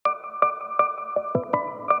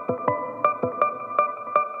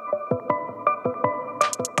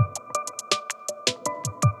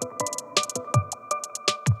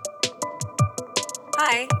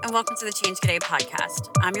Hi, and welcome to the Change Cadet podcast.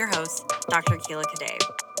 I'm your host, Dr. Keila Cadet.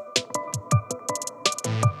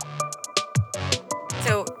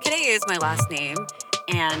 So, Cadet is my last name,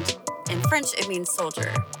 and in French, it means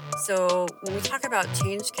soldier. So, when we talk about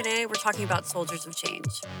Change Cadet, we're talking about soldiers of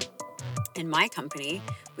change. In my company,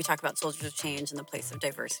 we talk about soldiers of change in the place of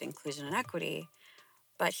diversity, inclusion, and equity.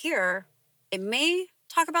 But here, it may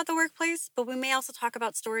talk about the workplace, but we may also talk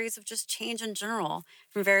about stories of just change in general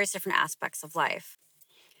from various different aspects of life.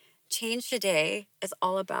 Change Today is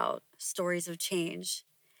all about stories of change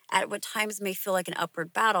at what times may feel like an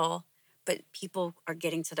upward battle, but people are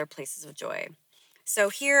getting to their places of joy. So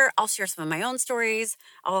here, I'll share some of my own stories.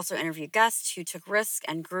 I'll also interview guests who took risks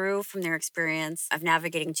and grew from their experience of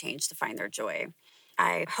navigating change to find their joy.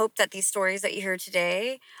 I hope that these stories that you hear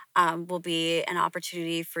today will be an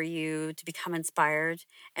opportunity for you to become inspired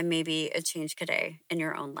and maybe a change cadet in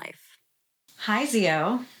your own life. Hi,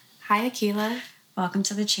 Zio. Hi, Akila. Welcome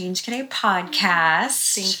to the Change Cadet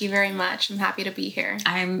podcast. Thank you very much. I'm happy to be here.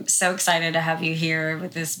 I'm so excited to have you here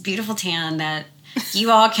with this beautiful tan that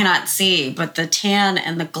you all cannot see, but the tan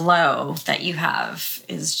and the glow that you have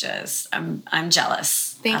is just, I'm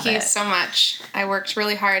jealous. Thank you so much. I worked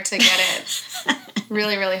really hard to get it.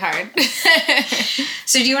 really, really hard.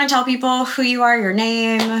 So do you want to tell people who you are, your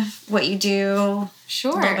name, what you do?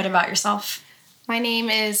 Sure. A little bit about yourself. My name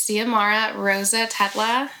is Xiomara Rosa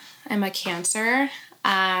Tedla. I'm a Cancer.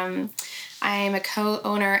 I'm a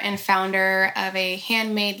co-owner and founder of a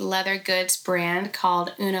handmade leather goods brand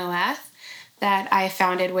called Unoeth that I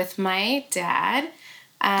founded with my dad.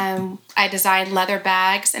 I design leather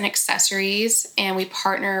bags and accessories, and we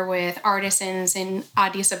partner with artisans in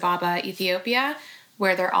Addis Ababa, Ethiopia,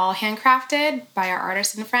 where they're all handcrafted by our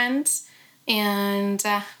artisan friends. And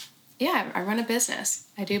I run a business.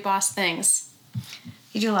 I do boss things.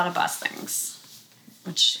 You do a lot of boss things,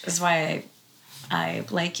 which is why I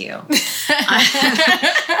like you.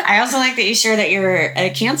 I also like that you share that you're a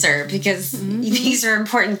Cancer because these are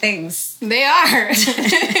important things. They are.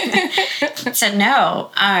 To know.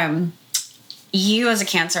 You as a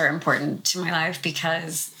Cancer are important to my life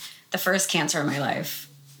because the first Cancer in my life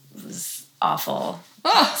was awful.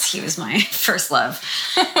 Oh. He was my first love.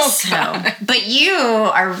 God. But you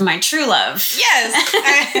are my true love. Yes.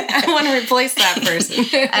 I want to replace that person.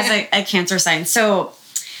 As a Cancer sign. So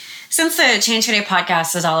since the Change Today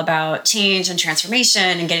podcast is all about change and transformation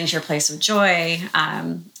and getting to your place of joy,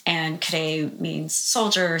 and Cadet means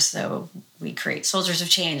soldier, so we create soldiers of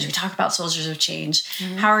change. We talk about soldiers of change.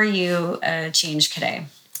 Mm-hmm. How are you a change Cadet?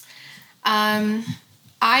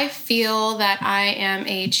 I feel that I am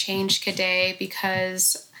a change cadet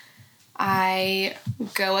because I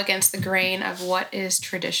go against the grain of what is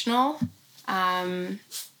traditional. And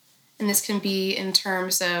this can be in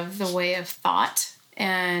terms of the way of thought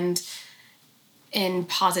and in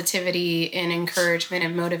positivity, in encouragement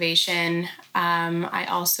and motivation. I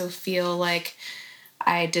also feel like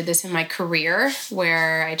I did this in my career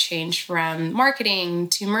where I changed from marketing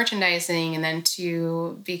to merchandising and then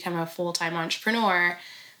to become a full-time entrepreneur.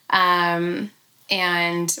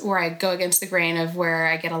 And where I go against the grain of where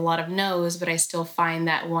I get a lot of no's, but I still find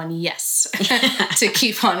that one yes to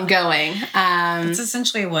keep on going. That's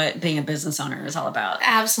essentially what being a business owner is all about.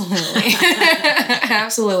 Absolutely.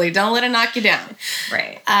 Absolutely. Don't let it knock you down.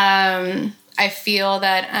 Right. I feel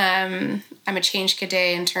that I'm a change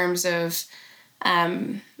cadet in terms of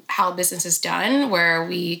how business is done, where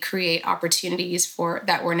we create opportunities for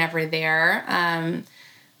that were never there.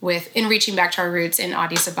 In reaching back to our roots in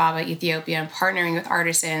Addis Ababa, Ethiopia, and partnering with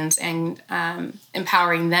artisans and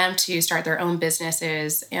empowering them to start their own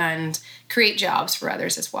businesses and create jobs for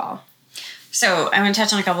others as well. So I want to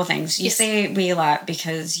touch on a couple of things. You say we a lot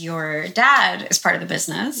because your dad is part of the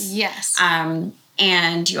business. Yes.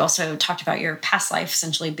 And you also talked about your past life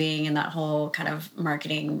essentially being in that whole kind of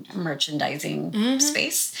marketing, merchandising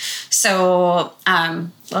space. So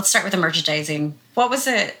let's start with the merchandising. What was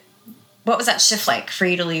that shift like for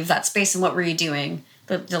you to leave that space, and what were you doing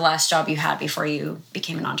the last job you had before you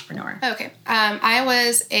became an entrepreneur? Okay. I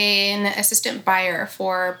was an assistant buyer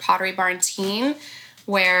for Pottery Barn Teen,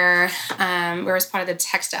 where I was part of the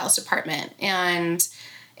textiles department. And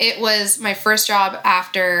it was my first job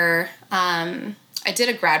after I did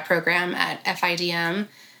a grad program at FIDM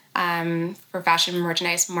for fashion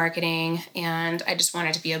merchandise marketing. And I just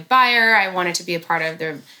wanted to be a buyer. I wanted to be a part of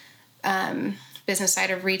the business side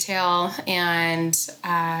of retail, and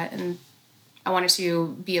I wanted to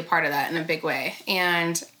be a part of that in a big way.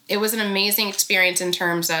 And it was an amazing experience in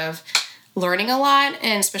terms of learning a lot,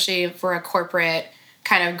 and especially for a corporate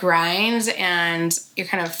kind of grind, and you're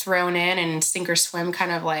kind of thrown in and sink or swim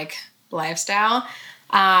kind of like lifestyle.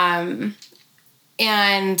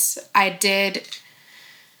 And I did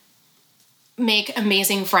make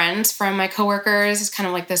amazing friends from my coworkers. It's kind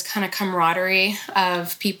of like this kind of camaraderie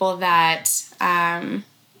of people that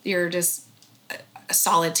you're just a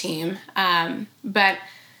solid team. But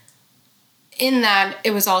in that,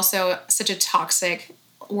 it was also such a toxic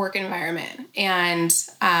work environment. And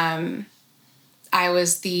I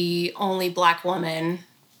was the only Black woman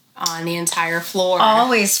on the entire floor.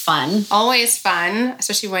 Always fun. Always fun,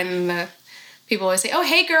 especially when the people always say, "Oh,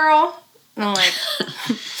 hey, girl." And I'm like,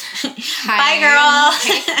 "Hi,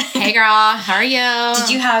 girl. Hey, girl. How are you?" Did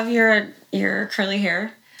you have your curly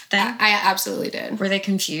hair then? I absolutely did. Were they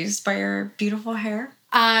confused by your beautiful hair?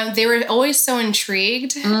 They were always so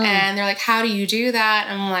intrigued, and they're like, "How do you do that?"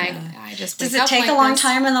 I'm like, "I just." Does it take a long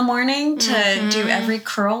time in the morning to do every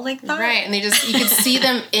curl like that? Right, and you could see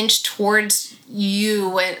them inch towards you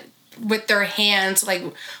with their hands, like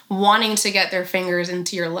wanting to get their fingers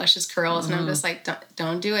into your luscious curls, and I'm just like,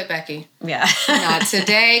 "Don't do it, Becky." Yeah, not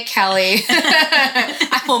today, Kelly.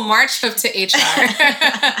 I will march up to HR.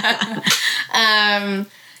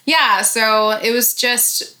 Yeah, so it was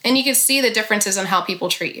just, and you could see the differences in how people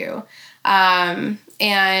treat you. And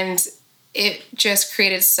it just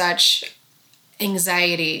created such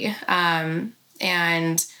anxiety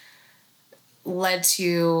and led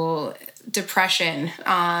to depression.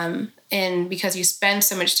 And because you spend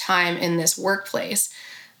so much time in this workplace,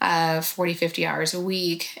 40, 50 hours a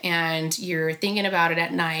week, and you're thinking about it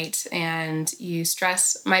at night, and you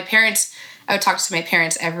stress. I would talk to my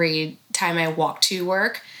parents every time I walked to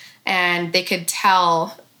work, and they could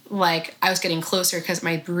tell, like, I was getting closer because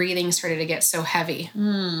my breathing started to get so heavy.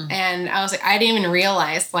 And I was like, I didn't even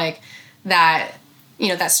realize, like, that,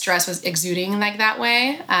 that stress was exuding like that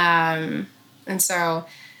way. And so,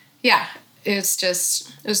 yeah, it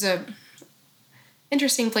was a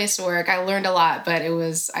interesting place to work. I learned a lot, but I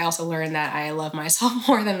also learned that I love myself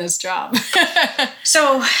more than this job.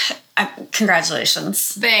 So,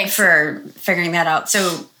 congratulations. Thanks. For figuring that out.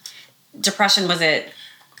 So, depression, was it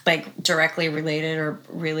like directly related or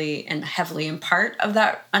really and heavily in part of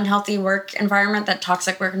that unhealthy work environment, that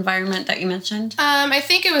toxic work environment that you mentioned? I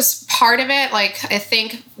think it was part of it. Like, I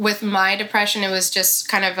think with my depression, it was just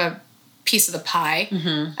kind of a piece of the pie.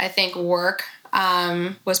 I think work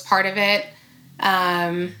was part of it.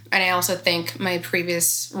 And I also think my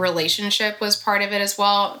previous relationship was part of it as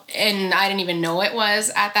well. And I didn't even know it was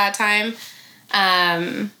at that time.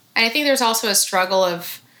 And I think there's also a struggle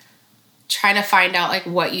of trying to find out, like,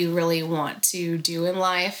 what you really want to do in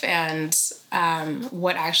life, and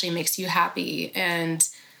what actually makes you happy. And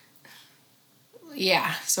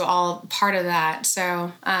yeah, so all part of that.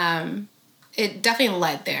 So it definitely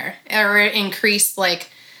led there, or it increased, like,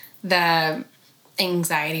 the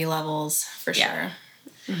anxiety levels for sure.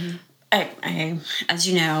 I, as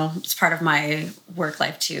you know, it's part of my work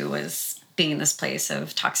life too, was being in this place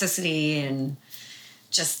of toxicity and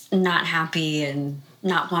just not happy and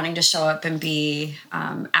not wanting to show up and be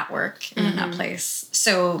at work in that place.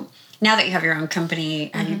 So now that you have your own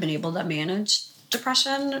company, have you been able to manage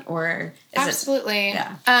depression, or is Absolutely. it?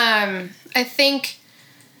 Yeah. I think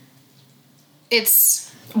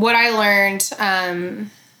it's what I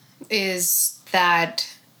learned is that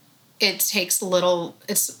it takes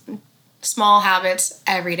it's small habits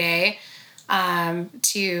every day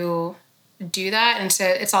to do that. And so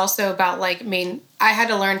it's also about, like, I had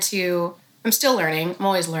to learn to, I'm still learning. I'm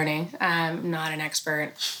always learning. I'm not an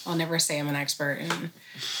expert. I'll never say I'm an expert in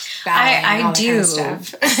I do. Kind of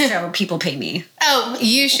stuff. So people pay me. Oh,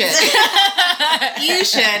 you should. You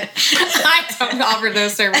should. I don't offer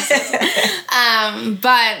those services.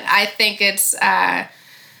 But I think it's, I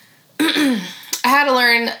had to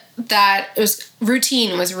learn that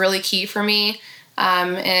routine was really key for me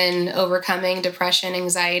in overcoming depression,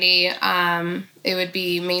 anxiety. It would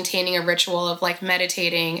be maintaining a ritual of, like,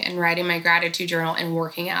 meditating and writing my gratitude journal and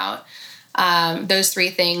working out. Those three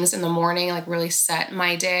things in the morning, like, really set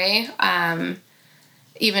my day.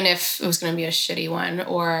 Even if it was going to be a shitty one,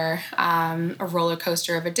 or a roller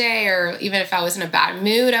coaster of a day, or even if I was in a bad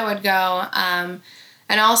mood, I would go.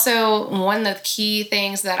 And also, one of the key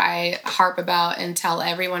things that I harp about and tell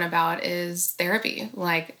everyone about is therapy.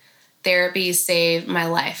 Like, therapy saved my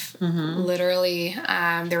life. Literally,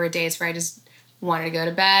 there were days where I just wanted to go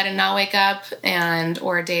to bed and not wake up,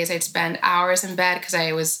 or days I'd spend hours in bed because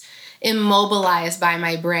I was immobilized by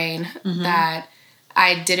my brain that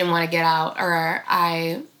I didn't want to get out, or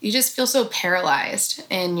you just feel so paralyzed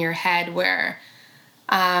in your head where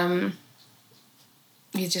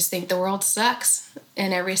you just think the world sucks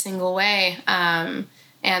in every single way, and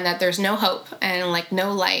that there's no hope and, like,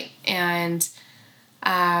 no light. And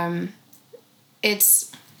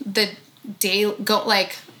it's the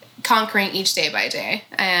conquering each day by day.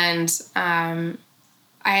 And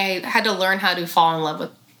I had to learn how to fall in love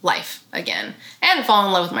with life again and fall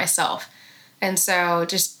in love with myself. And so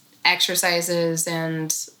just exercises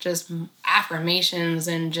and just affirmations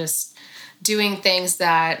and just doing things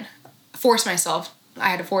that I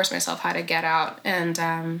had to force myself how to get out. And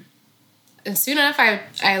soon enough,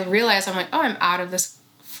 I realized, I'm like, oh, I'm out of this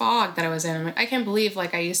fog that I was in. I'm like, I can't believe,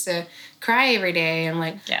 like, I used to cry every day. I'm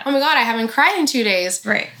like, oh my God, I haven't cried in 2 days.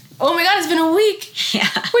 Right. Oh my God, it's been a week. Yeah.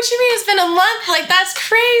 What you mean it's been a month? Like, that's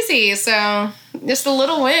crazy. So just the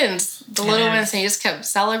little wins. And you just kept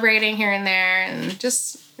celebrating here and there and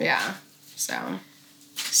just, yeah. So.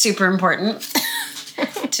 Super important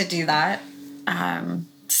to do that.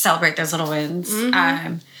 Celebrate those little wins.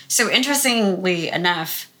 Mm-hmm. So interestingly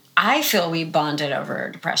enough, I feel we bonded over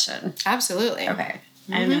depression. Absolutely. Okay.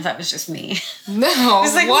 I didn't know if that was just me. No. I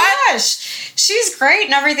was like, what? Gosh, she's great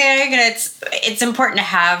and everything. And it's important to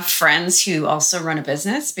have friends who also run a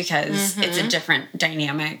business because it's a different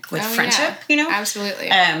dynamic with friendship, you know? Absolutely.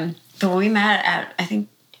 But when we met at, I think,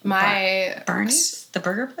 Barney's, the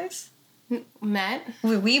burger place. Met?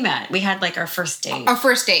 We met. We had like our first date. Our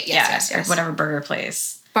first date, yes. Or whatever burger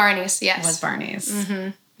place. Barney's, yes. It was Barney's. Mm-hmm.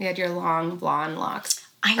 You had your long blonde locks.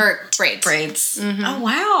 Braids. Braids. Mm-hmm. Oh,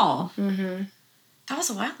 wow. Mm-hmm. That was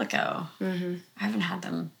a while ago. Mm-hmm. I haven't had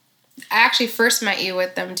them. I actually first met you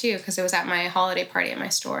with them, too, because it was at my holiday party at my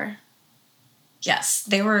store. Yes.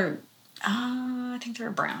 They were... I think they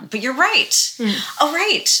were brown. But you're right. Mm. Oh,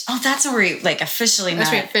 right. Oh, that's where we, like, officially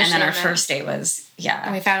met. And then our first date was... Yeah.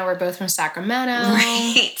 And we found out we're both from Sacramento.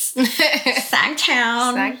 Right.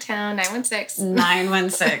 Sagtown. 916.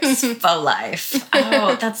 916 for life.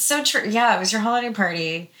 Oh, that's so true. Yeah, it was your holiday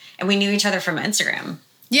party. And we knew each other from Instagram.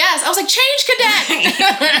 Yes. I was like, Change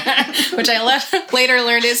Cadet. Which I later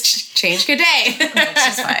learned is Change Cadet. Which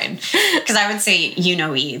is fine. Because I would say,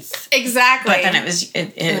 ETH. Exactly. But then it is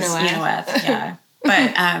Unoeth. Yeah.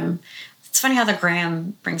 But, it's funny how the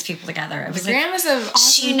gram brings people together. It was the gram is an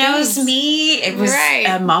awesome she knows me. It was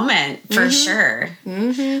a moment for sure.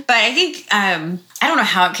 Mm-hmm. But I think I don't know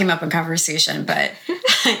how it came up in conversation, but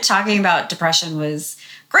talking about depression was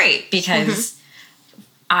great because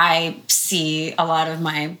I see a lot of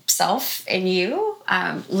myself in you,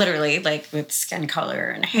 literally, like with skin color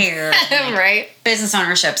and hair, and right? Business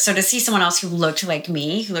ownership. So to see someone else who looked like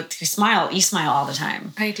me, who smile, you smile all the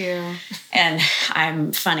time. I do, and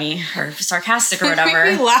I'm funny or sarcastic or whatever.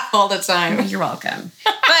 You laugh all the time. You're welcome.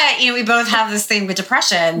 But we both have this thing with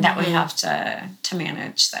depression that we have to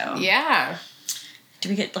manage. So yeah. Do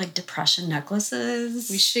we get like depression necklaces?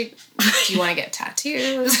 We should. Do you want to get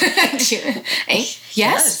tattoos?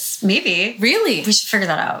 Yes, maybe. Really? We should figure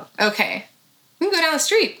that out. Okay. We can go down the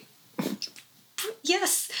street.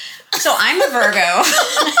 Yes. So I'm a Virgo.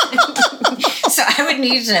 So I would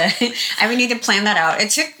need to plan that out. It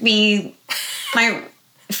took me my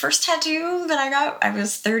first tattoo that I got, I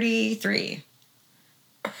was 33.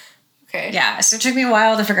 Okay. Yeah, so it took me a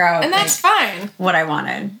while to figure out and that's fine. What I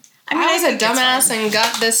wanted. I was a dumbass and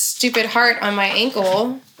got this stupid heart on my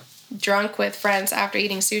ankle drunk with friends after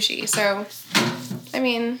eating sushi. So, I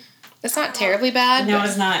mean, it's not terribly bad. No,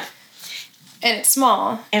 it's not. And it's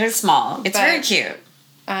small. It is small. It's very cute.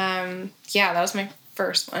 Yeah, that was my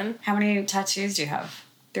first one. How many tattoos do you have?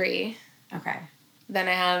 3. Okay. Then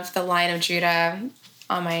I have the Lion of Judah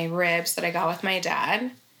on my ribs that I got with my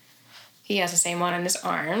dad. He has the same one on his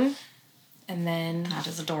arm. And then... That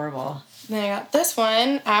is adorable. Then I got this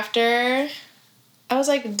one after I was,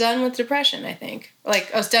 like, done with depression, I think.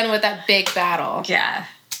 Like, I was done with that big battle. Yeah.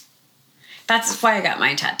 That's why I got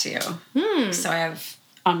my tattoo. So I have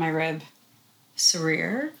on my rib,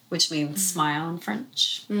 sourire, which means smile in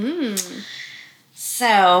French. So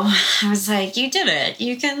I was like, you did it.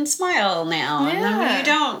 You can smile now. Yeah. And then when you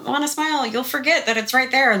don't want to smile, you'll forget that it's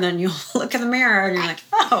right there. And then you'll look in the mirror and you're like,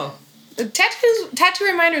 oh. Tattoo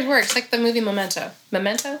reminders work. It's like the movie Memento.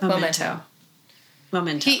 Memento?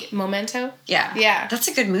 Memento? Yeah. Yeah. That's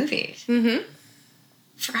a good movie. Mm-hmm.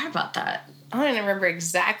 Forgot about that. I don't remember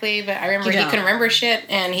exactly, but I remember he couldn't remember shit,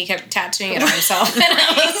 and he kept tattooing it on himself. And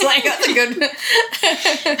I was like, that's a good...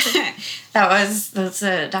 That's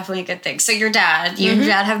definitely a good thing. So your dad, you and your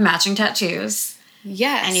dad have matching tattoos.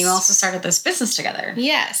 Yes. And you also started this business together.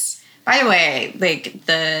 Yes. By the way, like,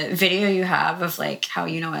 the video you have of, like, how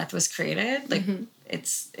Unoeth was created, like,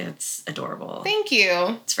 it's adorable. Thank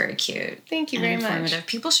you. It's very cute. Thank you very much.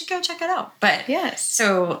 People should go check it out. But yes.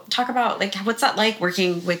 So talk about, like, what's that like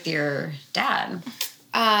working with your dad?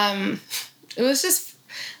 It was just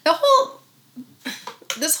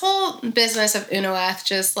this whole business of Unoeth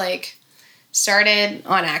just, like, started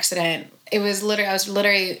on accident. It was I was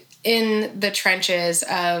literally in the trenches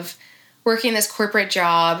of working this corporate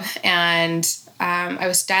job, and I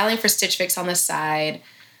was styling for Stitch Fix on the side.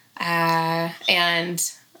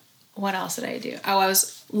 And what else did I do? Oh, I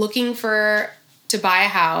was looking to buy a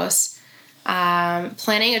house,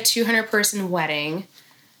 planning a 200-person wedding,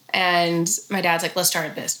 and my dad's like, let's start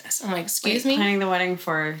a business. I'm like, excuse me? Planning the wedding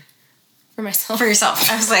for myself. For yourself.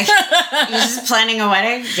 I was like, you're just planning a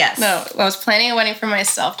wedding? Yes. No, I was planning a wedding for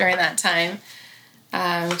myself during that time.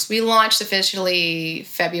 So we launched officially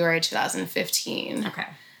February 2015. Okay.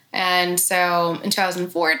 And so in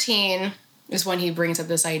 2014 is when he brings up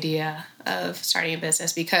this idea of starting a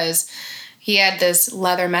business, because he had this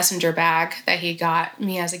leather messenger bag that he got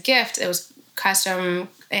me as a gift. It was custom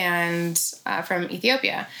and from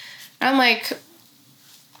Ethiopia. And I'm like,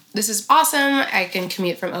 this is awesome. I can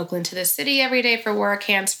commute from Oakland to the city every day for work,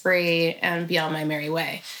 hands-free, and be on my merry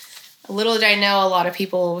way. Little did I know, a lot of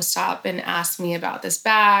people would stop and ask me about this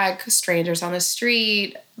bag, strangers on the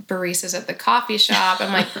street, baristas at the coffee shop.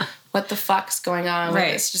 I'm like, what the fuck's going on with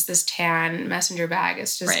this? Just this tan messenger bag.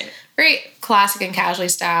 It's just very classic and casually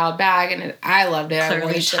styled bag, and I loved it.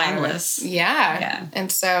 Clearly timeless. Yeah.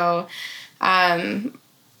 And so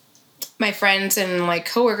my friends and like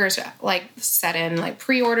coworkers like set in like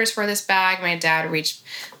pre-orders for this bag. My dad reached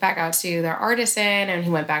back out to their artisan, and he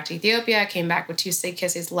went back to Ethiopia, came back with 2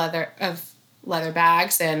 suitcases leather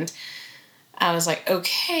bags, and I was like,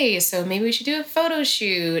 okay, so maybe we should do a photo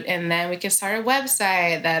shoot, and then we could start a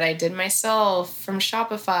website that I did myself from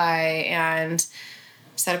Shopify, and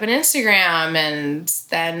set up an Instagram, and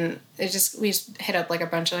then we just hit up like a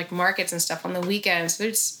bunch of like markets and stuff on the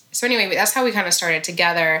weekends. So anyway, that's how we kind of started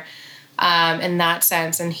together. In that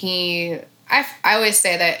sense. And I always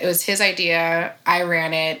say that it was his idea. I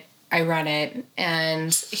ran it,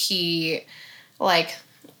 and he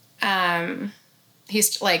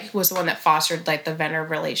he's like was the one that fostered like the vendor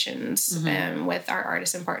relations with our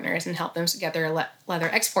artisan partners and helped them get their leather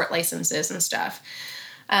export licenses and stuff.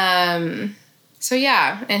 So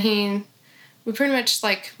yeah, and we pretty much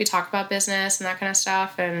like, we talk about business and that kind of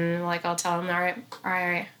stuff, and like I'll tell him all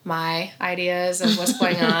right, my ideas of what's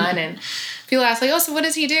going on, and people ask like, oh, so what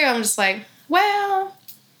does he do? I'm just like, well,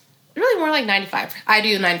 really more like 95. I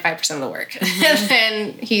do 95% of the work, and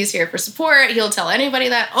then he's here for support. He'll tell anybody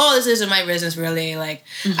that, oh, this isn't my business really. Like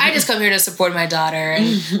I just come here to support my daughter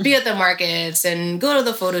and be at the markets and go to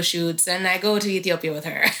the photo shoots, and I go to Ethiopia with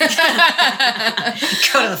her.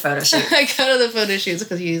 Go to the photo shoot. I go to the photo shoots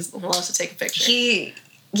because he loves to take a picture.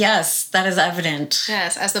 Yes, that is evident.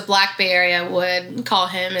 Yes, as the Black Bay Area would call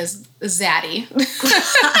him, is Zaddy.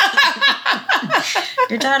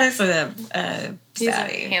 Your dad is a He's a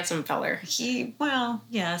zaddy. handsome feller.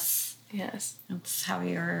 Yes. Yes. That's how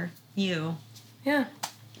you're you. Yeah.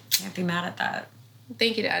 Can't be mad at that.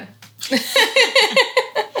 Thank you, Dad.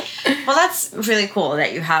 Well, that's really cool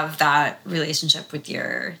that you have that relationship with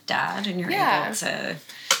your dad and you're able to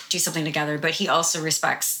do something together, but he also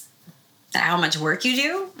respects how much work you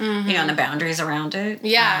do, and the boundaries around it.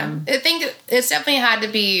 Yeah. I think it's definitely had to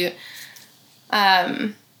be,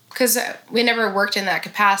 because we never worked in that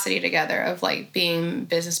capacity together of like being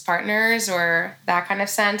business partners or that kind of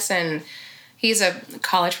sense. And he's a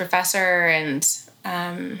college professor and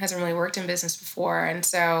hasn't really worked in business before. And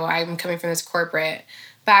so I'm coming from this corporate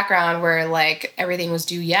background where like everything was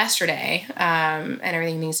due yesterday, and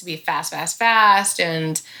everything needs to be fast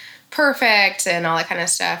and perfect and all that kind of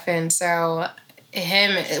stuff. And so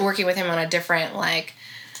working with him on a different like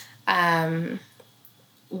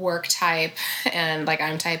work type, and like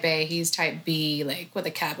I'm type A, he's type B, like with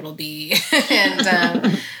a capital B.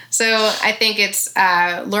 And so I think it's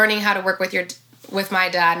learning how to work with my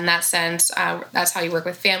dad in that sense. That's how you work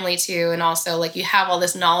with family too, and also like you have all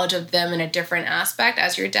this knowledge of them in a different aspect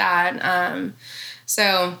as your dad.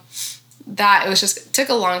 So that it took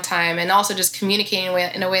a long time, and also just communicating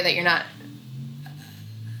in a way that you're not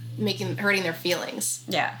hurting their feelings.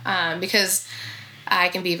 Yeah. Because I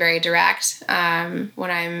can be very direct when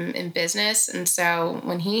I'm in business, and so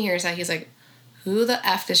when he hears that, he's like, who the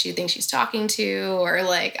F does she think she's talking to? Or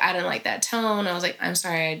like, I didn't like that tone. I was like, I'm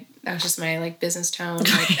sorry, that was just my like business tone.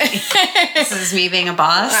 Like, this is me being a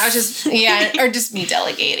boss. I was just, or just me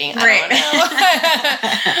delegating. I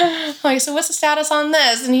don't know. Like, so what's the status on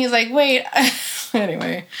this? And he's like, wait.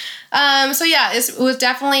 Anyway. So yeah, it was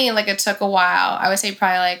definitely like, it took a while. I would say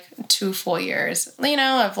probably like 2 full years,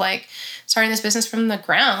 of like starting this business from the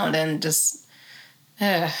ground, and just,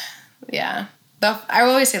 yeah. I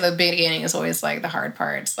always say the beginning is always like the hard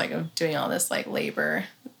part. It's like of doing all this like labor.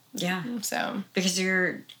 Yeah. So because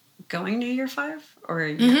you're going to year 5 or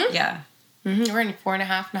yeah. Mm-hmm. We're in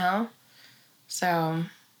 4.5 now. So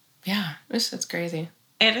yeah, it's crazy.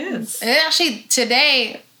 It is. Actually,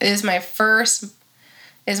 today is my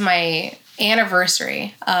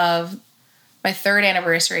anniversary of my 3rd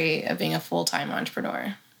anniversary of being a full-time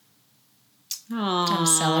entrepreneur. Aww. I'm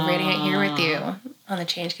celebrating it here with you on the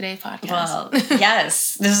Change Today podcast. Well,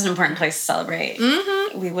 yes, this is an important place to celebrate.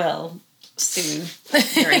 Mm-hmm. We will soon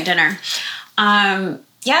during dinner.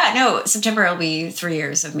 Yeah, no, September will be 3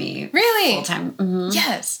 years of me. Really? Full-time. Mm-hmm.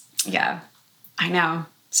 Yes. Yeah, I know.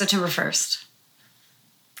 September 1st.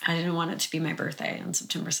 I didn't want it to be my birthday on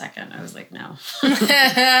September 2nd. I was like, no.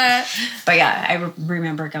 But yeah, I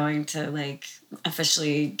remember going to like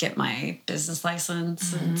officially get my business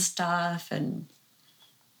license and stuff, and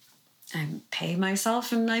I pay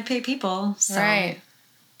myself and I pay people. So.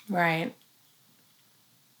 Right.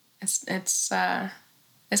 It's kind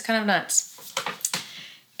of nuts.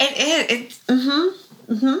 It is.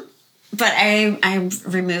 But I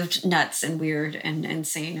removed nuts and weird and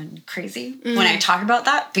insane and crazy when I talk about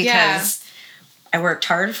that because I worked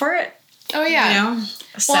hard for it. Oh yeah. You know?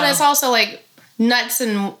 So. Well, and it's also like nuts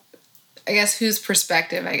and I guess whose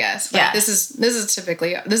perspective, I guess. Like, this is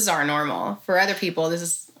typically this is our normal. For other people, this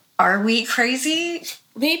is. Are we crazy?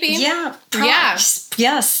 Maybe. Yeah. Yeah.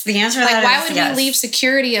 Yes. The answer to that is why would yes. we leave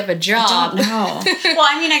security of a job? I don't know. Well,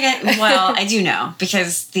 I mean, I do know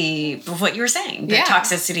because of what you were saying, the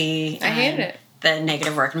toxicity. I hated it. The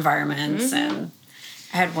negative work environments. And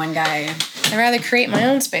I had one guy. I'd rather create my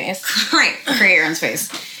own space. Right. Create your own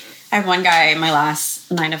space. I had one guy, my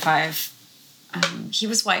last 9 to 5. He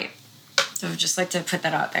was white. So I would just like to put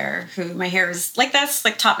that out there. Who my hair is like this,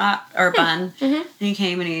 like top knot or bun. And he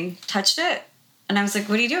came and he touched it. And I was like,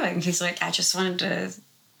 what are you doing? He's like, I just wanted to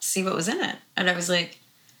see what was in it. And I was like,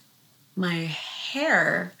 my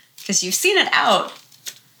hair, because you've seen it out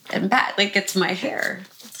and bad, like it's my hair.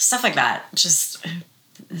 Stuff like that just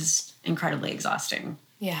is incredibly exhausting.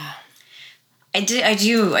 Yeah. I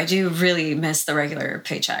do really miss the regular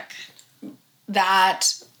paycheck.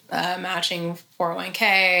 That matching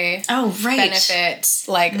 401k. Oh, right. Benefits,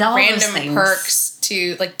 like all random perks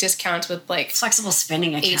to like discounts with like flexible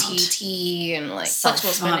spending account. ATT and like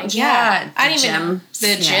flexible spending. Yeah. I didn't even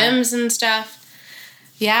the gyms and stuff.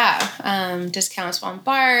 Yeah. Discounts on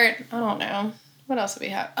BART. I don't know. What else do we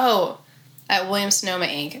have? Oh, at Williams Sonoma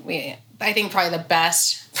Inc. I think probably the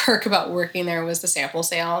best perk about working there was the sample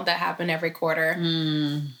sale that happened every quarter.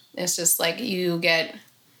 It's just like you get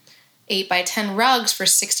 8x10 rugs for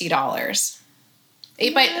 $60.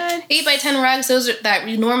 8 by 10 rugs. That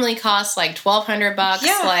normally cost like $1,200.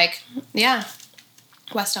 Yeah. Like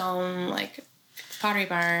West Elm, like Pottery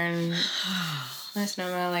Barn,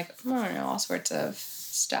 Sonoma, like I don't know, all sorts of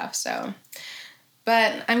stuff. So,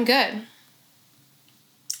 but I'm good.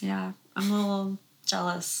 Yeah, I'm a little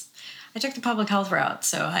jealous. I took the public health route,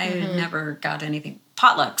 so I never got anything.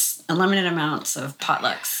 Potlucks, unlimited amounts of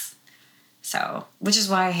potlucks. So, which is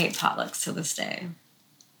why I hate potlucks to this day.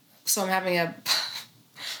 So I'm having a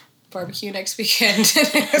barbecue next weekend.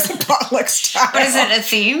 It's a potluck style. But is it a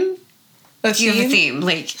theme? Do you have a theme?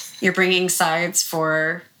 Like, you're bringing sides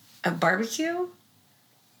for a barbecue?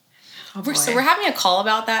 Oh, So we're having a call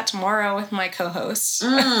about that tomorrow with my co-hosts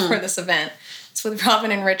for this event. It's with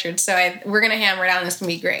Robin and Richard. So we're gonna hammer it out, and it's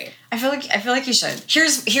gonna be great. I feel like you should.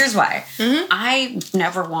 Here's why. I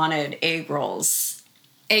never wanted egg rolls.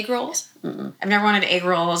 Egg rolls? I've never wanted egg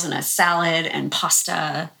rolls and a salad and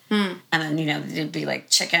pasta. And then, it'd be like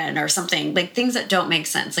chicken or something. Like things that don't make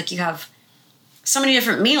sense. Like you have so many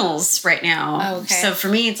different meals right now. Oh, okay. So for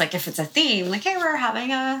me, it's like if it's a theme, like, hey, we're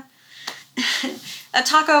having a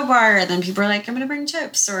taco bar. Then people are like, I'm going to bring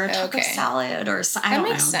chips or a taco salad or something. I don't know.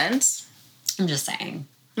 That makes sense. I'm just saying.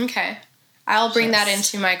 Okay. I'll bring that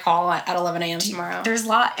into my call at 11 a.m. tomorrow. There's a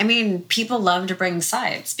lot. I mean, people love to bring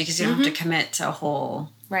sides because you don't have to commit to a whole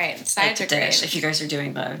sides are dish. great. If you guys are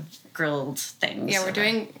doing the grilled things. Yeah, we're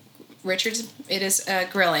doing Richard's. It is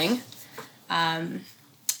grilling. I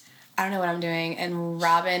don't know what I'm doing, and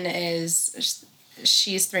Robin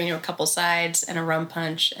she's throwing a couple sides and a rum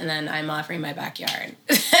punch, and then I'm offering my backyard.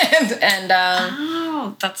 and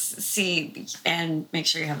and make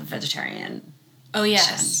sure you have a vegetarian. Oh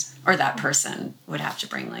yes, or that person would have to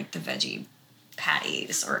bring like the veggie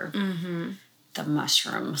patties or the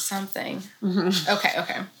mushroom something. Okay.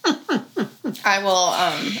 I will.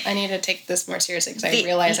 I need to take this more seriously because I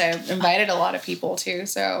realize I've invited a lot of people too.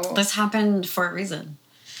 So this happened for a reason.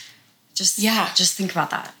 Just think about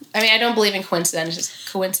that. I mean, I don't believe in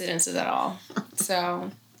coincidences at all.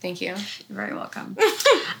 So thank you. You're very welcome.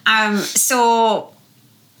 So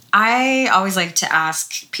I always like to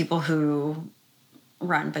ask people who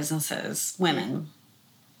run businesses, women.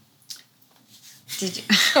 Did you?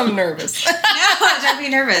 I'm nervous. No, don't be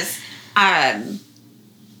nervous.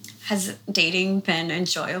 Has dating been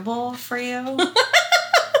enjoyable for you?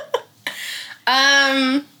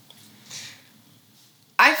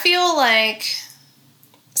 I feel like,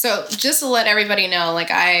 so just to let everybody know,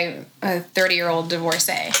 like I'm a 30-year-old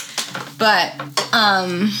divorcee, but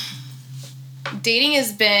dating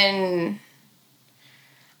has been,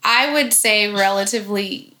 I would say,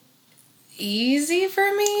 relatively easy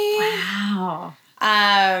for me. Wow.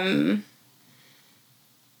 I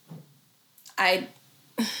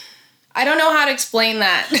don't know how to explain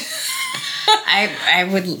that. I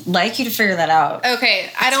would like you to figure that out. Okay,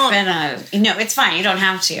 it's fine. You don't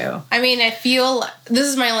have to. I mean, I feel, this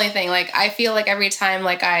is my only thing. Like, I feel like every time,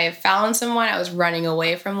 like, I found someone, I was running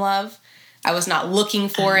away from love. I was not looking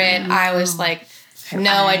for it. I was like,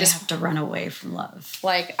 no, I just have to run away from love.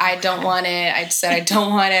 Like, I don't want it. I said, I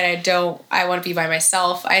don't want it. I want to be by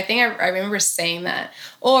myself. I think I remember saying that.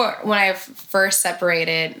 Or when I first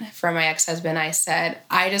separated from my ex-husband, I said,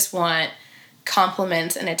 I just want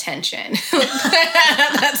compliments and attention.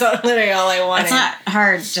 That's literally all I wanted. It's not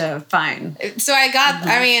hard to find. So I got,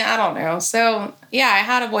 I mean, I don't know. So yeah, I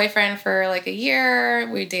had a boyfriend for like a year.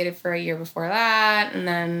 We dated for a year before that, and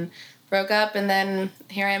then broke up, and then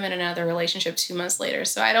here I am in another relationship 2 months later.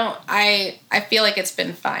 So I feel like it's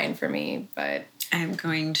been fine for me, but I'm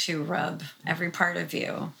going to rub every part of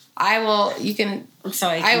you. I will do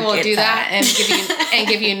that and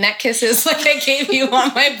give you neck kisses like I gave you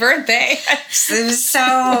on my birthday.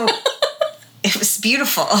 It was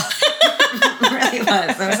beautiful. It really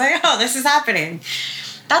was. I was like, oh, this is happening.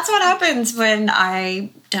 That's what happens when I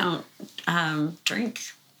don't drink.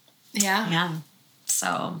 Yeah. Yeah.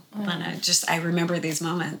 So when I remember these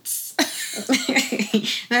moments.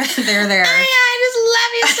 They're there. I just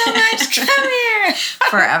love you so much. Come here.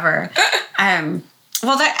 Forever.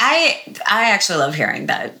 Well, I actually love hearing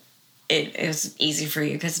that it is easy for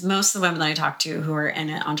you, because most of the women that I talk to who are in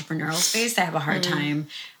an entrepreneurial space, they have a hard time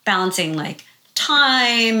balancing like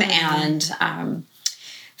time and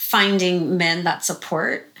finding men that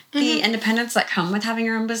support the independence that come with having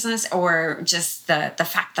your own business, or just the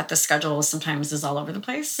fact that the schedule sometimes is all over the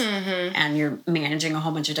place and you're managing a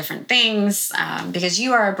whole bunch of different things because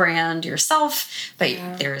you are a brand yourself, but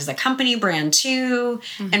there's a company brand too.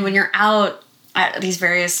 And when you're out at these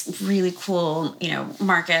various really cool,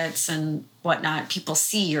 markets and whatnot, people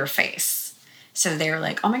see your face. So they're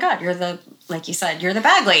like, oh my God, like you said, you're the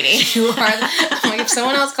bag lady. You are. Like, if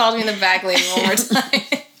someone else called me the bag lady one more time.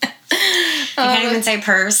 You can't even say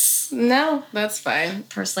purse. No, that's fine.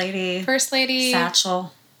 Purse lady.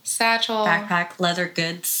 Satchel. Backpack. Leather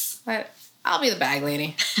goods. I'll be the bag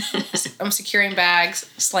lady. I'm securing bags,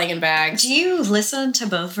 slanging bags. Do you listen to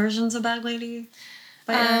both versions of Bag Lady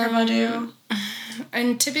by Erykah Badu?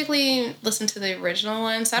 And typically listen to the original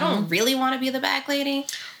one, so I don't really want to be the bag lady.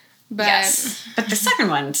 But yes. But the second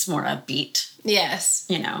one's more upbeat. Yes.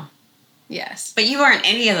 Yes. But you aren't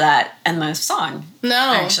any of that in the song.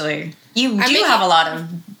 No. Actually. You do have a lot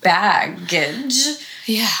of baggage.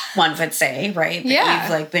 Yeah. One would say, right? But you've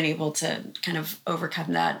like been able to kind of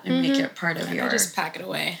overcome that and make it part of your... I just pack it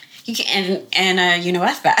away. You can, and a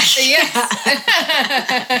UNOF bag. Yes.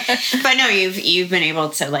 But no, you've been able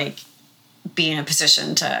to like be in a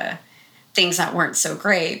position to things that weren't so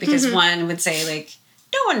great, because one would say like,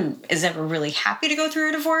 no one is ever really happy to go through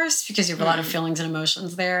a divorce because you have a lot of feelings and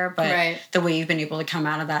emotions there. But the way you've been able to come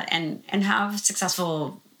out of that and have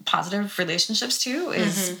successful, positive relationships too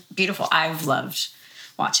is beautiful. I've loved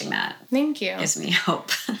watching that. Thank you. Gives me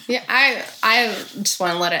hope. Yeah, I just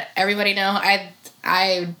want to let everybody know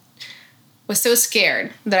I was so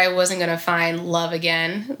scared that I wasn't going to find love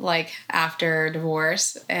again, like after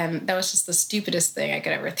divorce. And that was just the stupidest thing I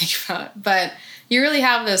could ever think about. But you really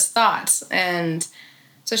have those thoughts, and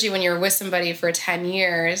especially when you're with somebody for 10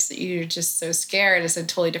 years, you're just so scared. It's a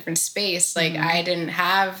totally different space. Like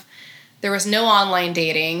there was no online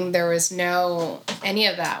dating. There was no any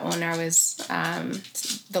of that when I was,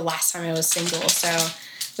 the last time I was single. So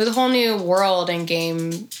it was a whole new world and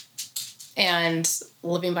game, and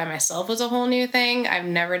living by myself was a whole new thing. I've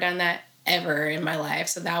never done that ever in my life.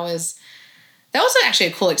 So that was actually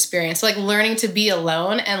a cool experience. Like learning to be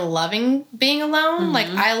alone and loving being alone. Like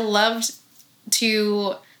I loved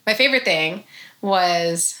my favorite thing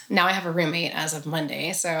was, now I have a roommate as of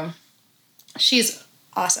Monday. So she's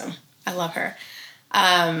awesome. I love her.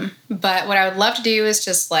 But what I would love to do is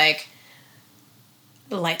just like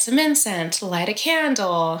light some incense, light a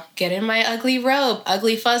candle, get in my ugly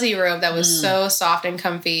fuzzy robe that was so soft and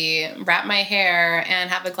comfy, wrap my hair and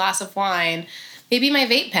have a glass of wine, maybe my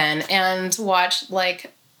vape pen, and watch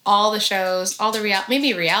like all the shows, all the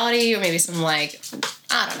maybe reality, or maybe some like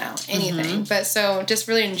I don't know, anything. But so just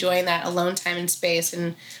really enjoying that alone time and space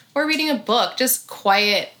or reading a book, just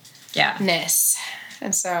quietness.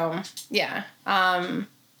 And so, yeah.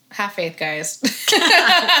 Have faith, guys.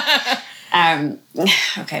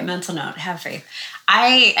 Okay, mental note, have faith.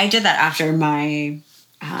 I did that after my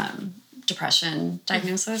depression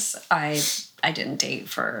diagnosis. I didn't date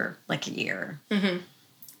for like a year,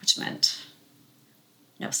 which meant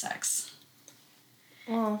no sex.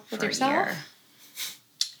 Well, with for yourself? A year.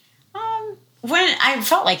 When I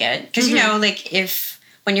felt like it, because you know, like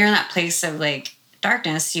when you're in that place of like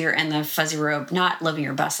darkness, you're in the fuzzy robe, not living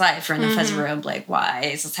your best life. You're in the fuzzy robe, like, why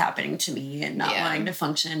is this happening to me, and not wanting to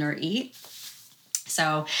function or eat.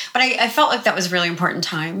 So, but I felt like that was really important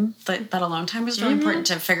time. That alone time was really important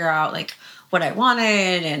to figure out like what I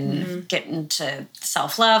wanted and get into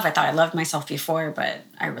self-love. I thought I loved myself before, but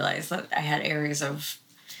I realized that I had areas of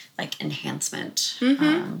like enhancement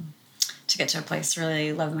to get to a place to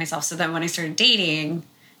really love myself. So then when I started dating,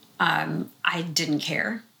 I didn't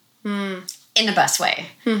care in the best way,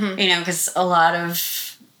 you know, because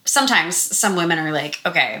sometimes some women are like,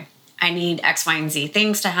 okay, I need X, Y, and Z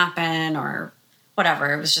things to happen or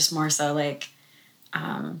whatever. It was just more so like,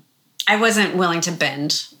 I wasn't willing to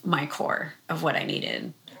bend my core of what I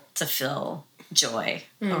needed to feel joy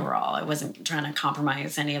overall. I wasn't trying to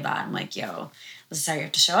compromise any of that. I'm like, yo, this is how you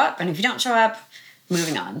have to show up. And if you don't show up,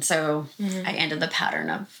 moving on. So I ended the pattern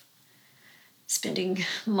of spending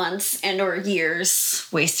months and or years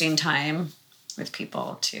wasting time with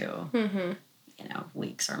people to, you know,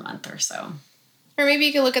 weeks or a month or so. Or maybe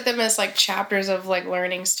you could look at them as like chapters of like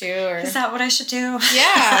learnings too. Or is that what I should do? Yeah.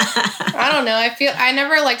 I don't know. I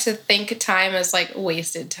never like to think time as like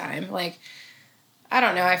wasted time. Like, I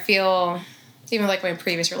don't know. I feel even like my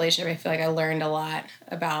previous relationship, I feel like I learned a lot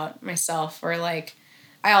about myself, or like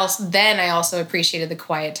I also appreciated the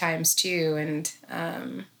quiet times too. And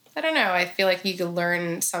I don't know. I feel like you could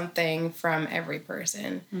learn something from every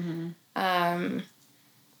person. And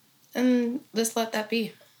just let that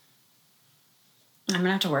be. I'm going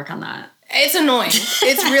to have to work on that. It's annoying.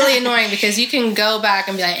 It's really annoying because you can go back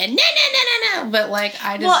and be like, no. But like,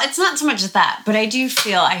 well, it's not so much that, but I do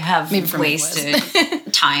feel I have wasted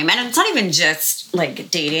time. And it's not even just like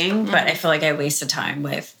dating, but I feel like I wasted time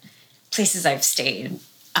with places I've stayed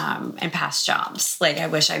and past jobs. Like, I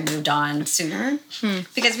wish I moved on sooner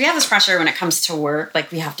because we have this pressure when it comes to work.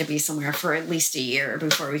 Like, we have to be somewhere for at least a year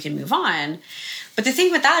before we can move on. But the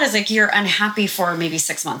thing with that is like, you're unhappy for maybe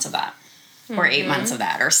 6 months of that. Or 8 months of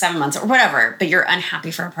that, or 7 months, or whatever, but you're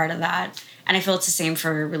unhappy for a part of that. And I feel it's the same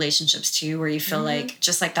for relationships too, where you feel like,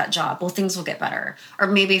 just like that job, well, things will get better. Or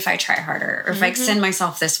maybe if I try harder, or if I extend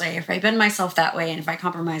myself this way, if I bend myself that way, and if I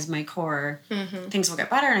compromise my core, things will get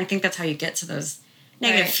better. And I think that's how you get to those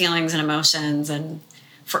negative feelings and emotions. And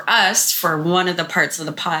for us, for one of the parts of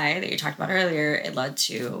the pie that you talked about earlier, it led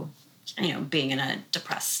to, you know, being in a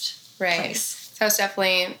depressed place. So it's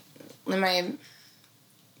definitely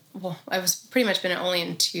I was pretty much been only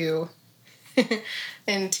in two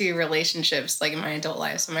relationships, like in my adult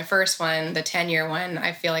life. So my first one, the 10-year one,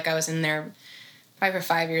 I feel like I was in there probably for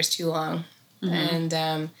 5 years too long.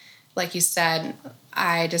 And like you said,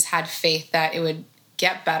 I just had faith that it would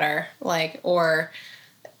get better, like, or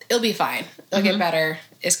it'll be fine. It'll get better.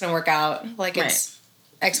 It's going to work out. Like, it's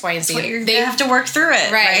X, Y, and Z. They have to work through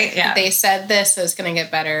it, right? Yeah. They said this, so it's going to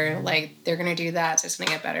get better. Like, they're going to do that, so it's going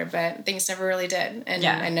to get better. But things never really did. And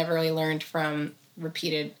I never really learned from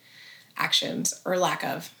repeated actions or lack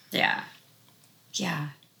of. Yeah. Yeah.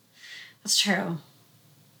 That's true.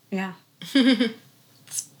 Yeah.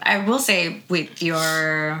 I will say, with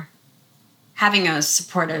your having a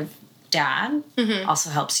supportive dad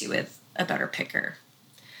also helps you with a better picker.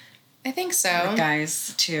 I think so. With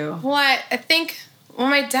guys, too. Well, I think... Well,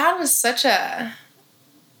 my dad was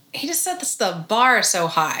he just set the bar so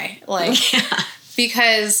high, like,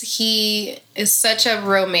 because he is such a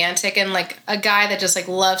romantic and like a guy that just like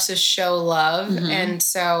loves to show love. And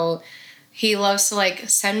so he loves to like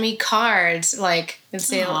send me cards, like, and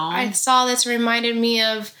say, I saw this, reminded me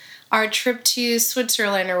of our trip to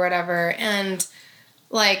Switzerland or whatever. And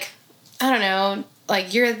like, I don't know,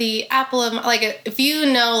 like, you're the apple of like, if you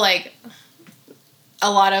know, like, a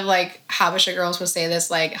lot of like Habesha girls would say this,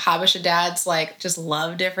 like Habesha dads like just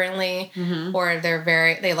love differently, or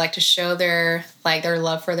they like to show their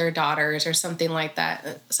love for their daughters or something like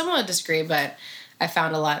that. Someone would disagree, but I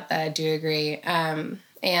found a lot that I do agree.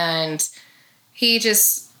 And he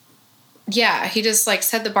just like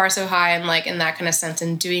set the bar so high and like in that kind of sense,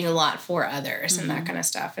 and doing a lot for others and that kind of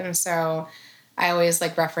stuff. And so I always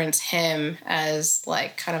like reference him as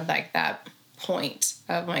like kind of like that point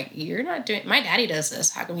of like, you're not doing, my daddy does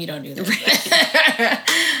this. How come you don't do this?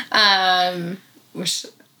 Which,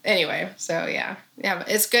 anyway, so yeah. Yeah, but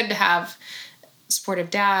it's good to have a supportive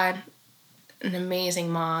dad, an amazing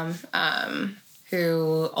mom,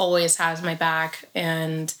 who always has my back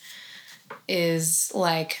and is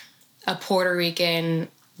like a Puerto Rican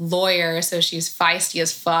lawyer, so she's feisty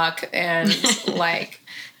as fuck, and like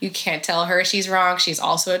you can't tell her she's wrong. She's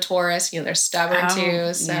also a Taurus, they're stubborn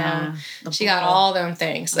too, so she got all them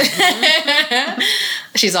things.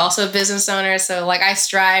 She's also a business owner, so like I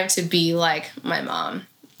strive to be like my mom.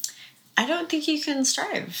 I don't think you can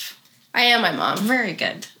strive. I am my mom. Very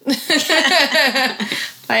good.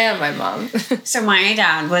 I am my mom. So my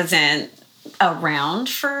dad wasn't around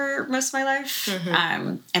for most of my life.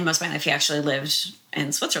 And most of my life he actually lived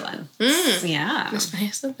in Switzerland. Yeah. That's my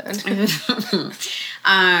husband.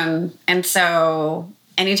 And so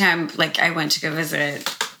anytime like I went to go visit,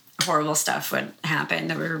 horrible stuff would happen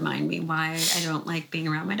that would remind me why I don't like being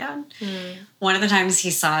around my dad. One of the times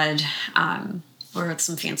he said, we were with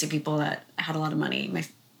some fancy people that had a lot of money, my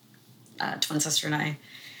twin sister and I,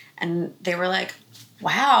 and they were like,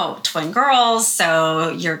 wow, twin girls, so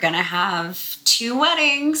you're going to have 2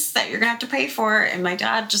 weddings that you're going to have to pay for. And my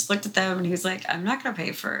dad just looked at them and he was like, I'm not going to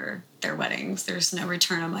pay for their weddings. There's no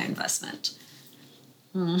return on my investment.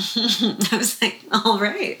 I was like, all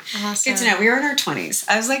right. Awesome. Good to know. We were in our 20s.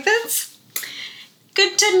 I was like, that's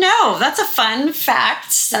good to know. That's a fun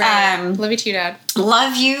fact. Right. Love you too, Dad.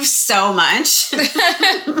 Love you so much.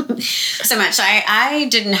 So much. I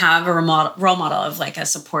didn't have a role model of like a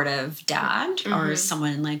supportive dad or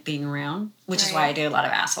someone like being around, which is why I date a lot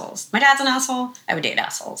of assholes. My dad's an asshole. I would date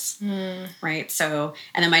assholes. Right? So,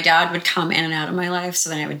 and then my dad would come in and out of my life. So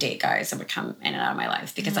then I would date guys that would come in and out of my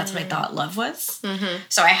life because that's what I thought love was.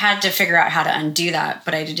 So I had to figure out how to undo that,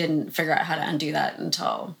 but I didn't figure out how to undo that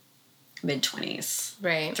until mid-20s,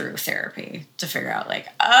 right, through therapy to figure out like,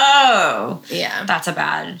 oh, yeah, that's a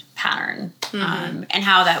bad pattern, and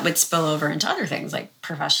how that would spill over into other things like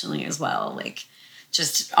professionally as well, like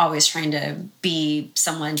just always trying to be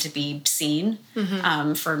someone to be seen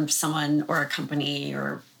from someone or a company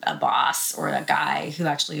or a boss or a guy who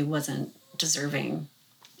actually wasn't deserving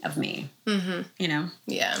of me,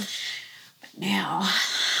 yeah. Now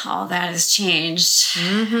all that has changed.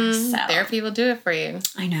 So. Therapy will do it for you.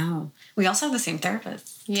 I know. We also have the same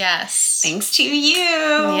therapist. Yes. Thanks to you.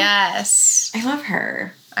 Yes. I love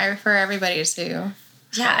her. I refer everybody to.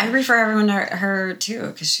 Yeah, I refer everyone to her too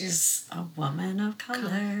because she's a woman of color.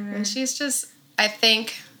 And she's just, I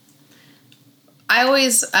think, I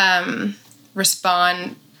always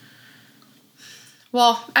respond.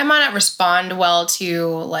 Well, I might not respond well to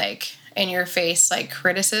like in your face like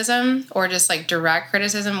criticism or just like direct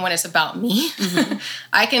criticism when it's about me.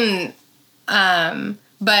 I can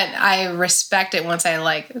but I respect it once I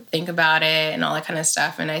like think about it and all that kind of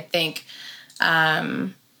stuff. And I think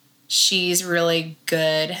she's really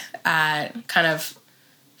good at kind of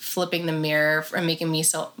flipping the mirror and making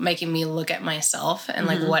me look at myself and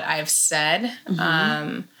like what I've said.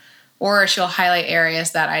 Or she'll highlight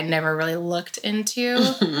areas that I never really looked into.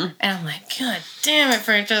 And I'm like, God damn it,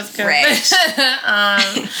 Francesca.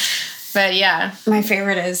 Right. But yeah. My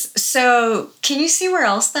favorite is, so can you see where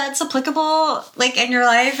else that's applicable, like in your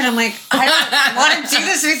life? And I'm like, I don't want to do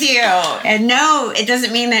this with you. And no, it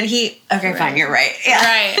doesn't mean that okay, fine, you're right. Yeah.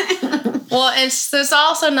 Right. Well, it's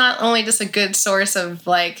also not only just a good source of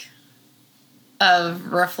like,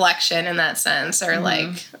 of reflection in that sense or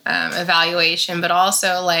like evaluation, but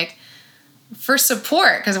also like, for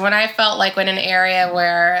support, because when I felt like in an area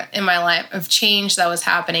where in my life of change that was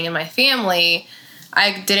happening in my family,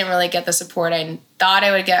 I didn't really get the support I thought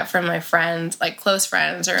I would get from my friends, like close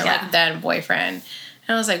friends or like then boyfriend.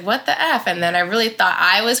 And I was like, what the F? And then I really thought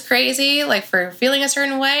I was crazy, like for feeling a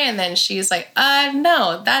certain way. And then she's like,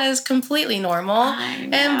 no, that is completely normal.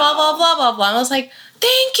 And blah, blah, blah, blah, blah. I was like,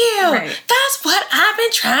 thank you. Right. That's what I've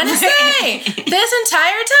been trying to say this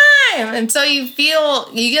entire time. And so you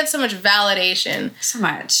get so much validation. So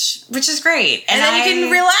much, which is great. And then you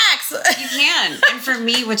can relax. You can. And for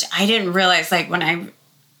me, which I didn't realize, like when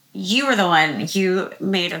you were the one, you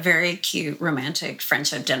made a very cute romantic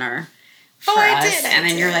friendship dinner for us. I did. And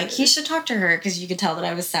then you're like, you should talk to her because you could tell that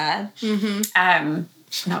I was sad. That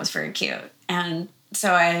was very cute. And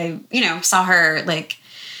so I, saw her like,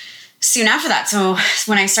 soon after that. So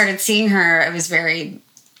when I started seeing her, it was very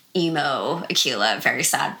emo Akila, very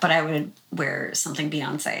sad, but I would wear something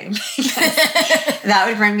Beyonce. That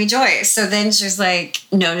would bring me joy. So then she was like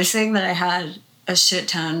noticing that I had a shit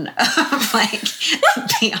ton of like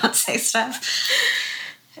Beyonce stuff.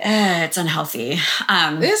 It's unhealthy.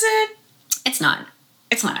 Is it? It's not.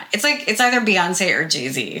 It's not. It's like, it's either Beyonce or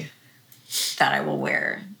Jay-Z that I will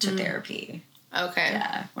wear to therapy. Okay.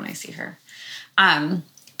 Yeah, when I see her. But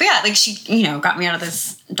yeah, like she, got me out of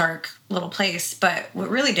this dark little place. But what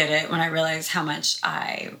really did it, when I realized how much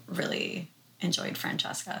I really enjoyed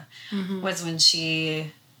Francesca, was when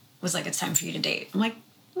she was like, it's time for you to date. I'm like,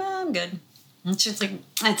 well, I'm good. And she's like,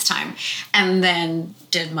 it's time. And then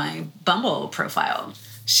did my Bumble profile.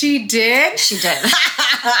 She did? She did.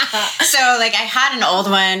 So, like, I had an old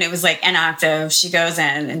one. It was, like, inactive. She goes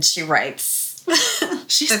in and she writes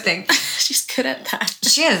the thing. She's good at that.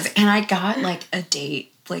 She is. And I got, like, a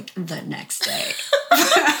date, like, the next day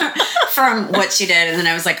from what she did. And then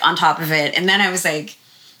I was, like, on top of it. And then I was, like,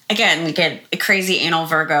 again, like a crazy anal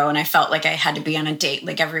Virgo. And I felt like I had to be on a date,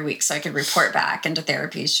 like, every week so I could report back into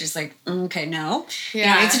therapy. She was like, okay, no. You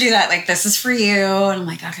don't need to do that. Like, this is for you. And I'm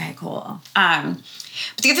like, okay, cool.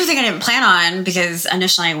 But the other thing I didn't plan on, because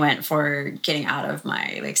initially I went for getting out of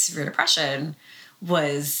my, like, severe depression,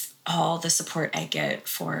 was all the support I get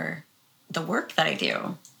for the work that I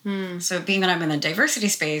do. So being that I'm in the diversity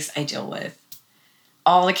space, I deal with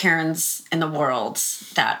all the Karens in the world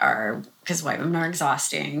that are, because white women are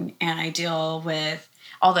exhausting, and I deal with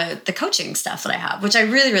all the coaching stuff that I have, which I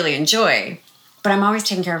really, really enjoy, but I'm always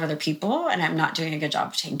taking care of other people, and I'm not doing a good job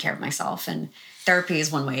of taking care of myself, and therapy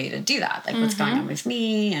is one way to do that, like what's going on with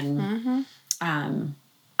me, and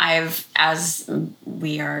as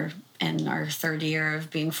we are in our third year of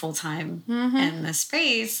being full-time in this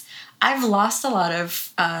space, I've lost a lot of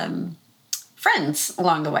friends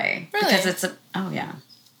along the way. Really? Because it's I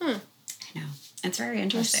know. It's very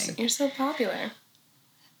interesting. You're so popular.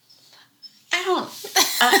 I don't...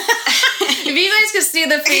 If you guys could see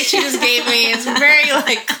the face she just gave me, it's very,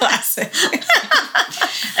 like, classic.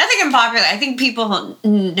 I think I'm popular. I think people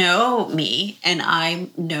know me, and I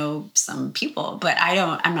know some people, but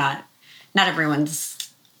not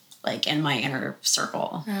everyone's, like, in my inner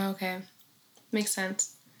circle. Oh, okay. Makes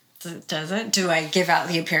sense. Does it? Do I give out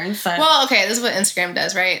the appearance that... Well, okay, this is what Instagram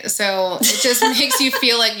does, right? So it just makes you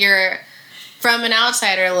feel like you're, from an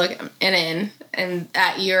outsider looking in, and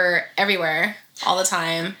that you're everywhere all the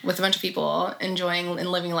time with a bunch of people enjoying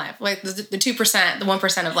and living life. Like the 2%, the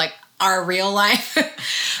 1% of, like, our real life. And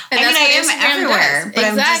I mean, I am Instagram everywhere, does. but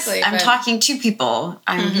exactly, I'm talking to people.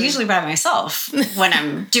 I'm usually by myself when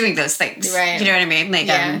I'm doing those things. Right. You know what I mean? Like,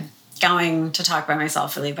 I'm going to talk by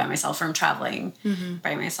myself or leave by myself, or I'm traveling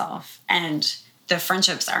by myself. And the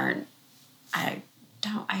friendships aren't, I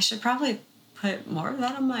should probably put more of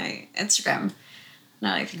that on my Instagram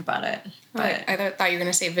now that I think about it. But I thought you were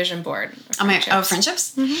going to say vision board.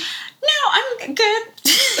 Friendships? No, I'm good.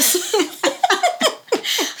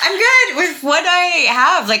 I'm good with what I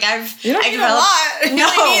have. Like, You don't need a lot. No.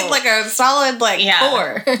 You need, like, a solid, like,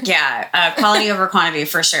 core. Quality over quantity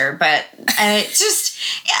for sure. But it's just,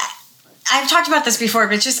 I've talked about this before,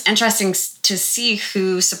 but it's just interesting to see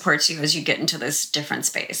who supports you as you get into this different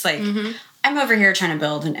space. Like, I'm over here trying to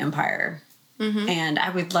build an empire. And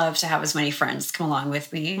I would love to have as many friends come along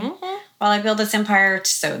with me while I build this empire,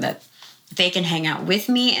 so that they can hang out with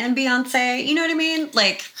me and Beyonce. You know what I mean?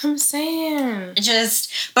 Like, I'm saying.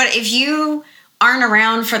 But if you aren't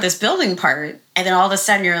around for this building part, and then all of a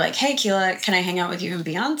sudden you're like, hey, Keela, can I hang out with you and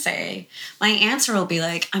Beyonce? My answer will be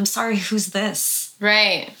like, I'm sorry, who's this?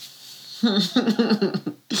 Right.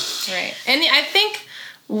 Right. And I think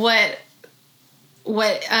what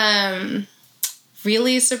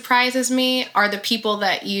really surprises me are the people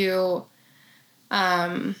that you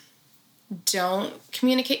don't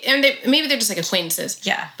communicate, and maybe they're just, like, acquaintances,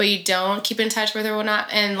 but you don't keep in touch with or whatnot,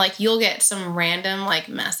 and, like, you'll get some random, like,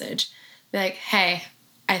 message, be like, hey,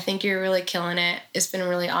 I think you're really killing it. It's been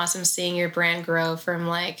really awesome seeing your brand grow from,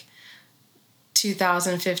 like,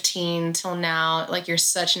 2015 till now. Like, you're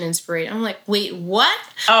such an inspiration. I'm like, wait, what?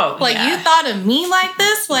 Oh, like, you thought of me like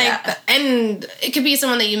this? Like, and it could be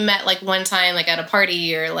someone that you met, like, one time, like, at a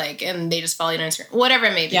party, or, like, and they just follow you on Instagram, whatever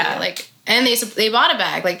it may be. Like, and they bought a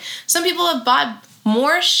bag. Like, some people have bought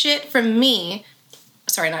more shit from me.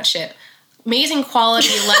 Sorry, not shit. Amazing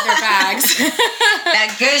quality leather bags.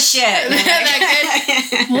 That good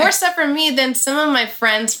shit. More stuff from me than some of my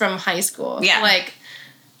friends from high school. Yeah. Like,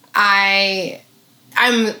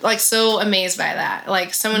 I'm, like, so amazed by that.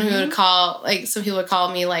 Like, someone who would call, like, some people would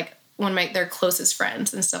call me, like, one of their closest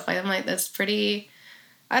friends and stuff like that. I'm like, that's pretty,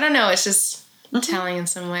 I don't know, it's just telling in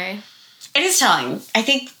some way. It is telling. I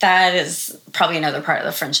think that is probably another part of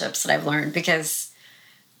the friendships that I've learned, because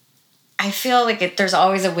I feel like there's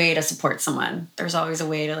always a way to support someone. There's always a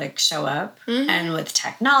way to, like, show up. And with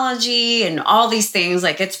technology and all these things,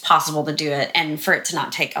 like, it's possible to do it, and for it to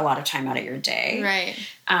not take a lot of time out of your day. Right.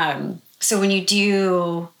 So when you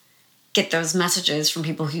do get those messages from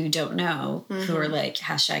people who you don't know, who are like,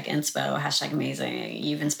 hashtag inspo, hashtag amazing,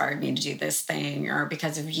 you've inspired me to do this thing, or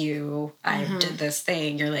because of you, I did this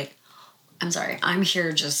thing. You're like, I'm sorry, I'm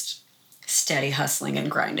here just steady hustling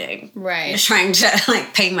and grinding. Right. Trying to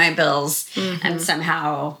like pay my bills and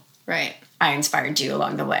somehow right. I inspired you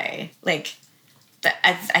along the way. Like,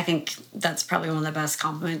 I think that's probably one of the best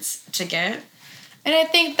compliments to get. And I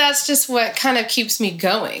think that's just what kind of keeps me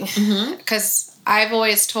going. Because I've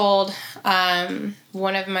always told I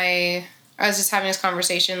was just having this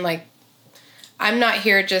conversation, like, I'm not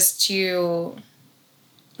here just to,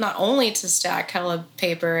 not only to stack hella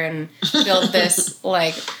paper and build this,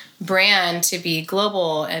 like, brand to be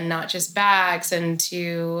global and not just bags and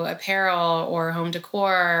to apparel or home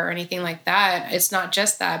decor or anything like that. It's not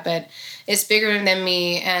just that, but it's bigger than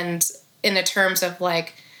me, and in the terms of,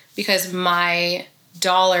 like, because my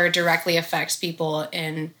dollar directly affects people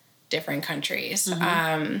in different countries.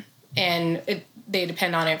 And they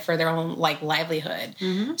depend on it for their own, like, livelihood.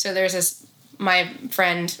 So there's this, my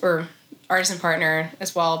friend or artisan partner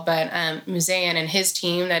as well, but Musean and his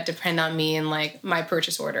team that depend on me and, like, my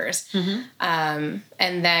purchase orders. And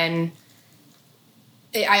then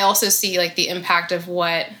I also see, like, the impact of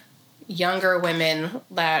what younger women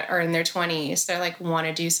that are in their 20s that, like, want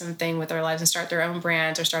to do something with their lives and start their own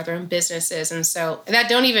brands or start their own businesses, and so that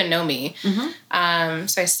don't even know me. So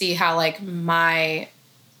I see how, like, my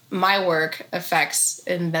work affects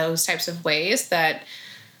in those types of ways that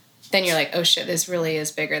then you're like, oh shit, this really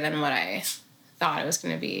is bigger than what I thought it was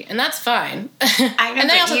going to be, and that's fine. And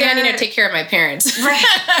then I also think I need to take care of my parents.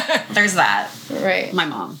 Right. There's that. Right. My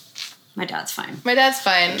mom. My dad's fine. My dad's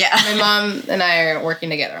fine. Yeah. My mom and I are working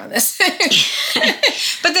together on this.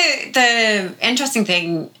 But the interesting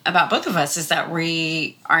thing about both of us is that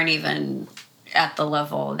we aren't even at the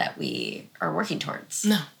level that we are working towards.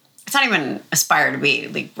 No. It's not even aspire to be.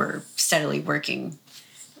 Like, we're steadily working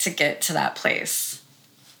to get to that place,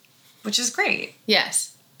 which is great.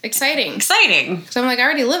 Yes. Exciting. Exciting. So I'm like, I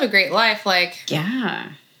already live a great life. Like, yeah.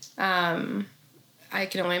 I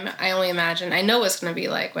only imagine. I know what it's going to be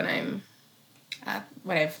like when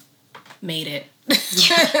I've made it.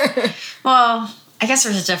 Yeah. Well, I guess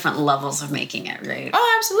there's different levels of making it, right?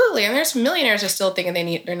 Oh, absolutely. And there's millionaires who are still thinking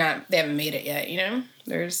they haven't made it yet. You know,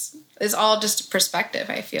 it's all just perspective,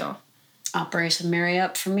 I feel. Operation Marry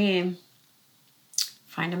Up for me.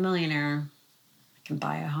 Find a millionaire. I can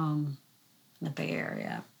buy a home in the Bay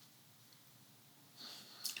Area.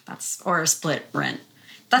 Or a split rent.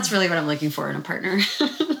 That's really what I'm looking for in a partner.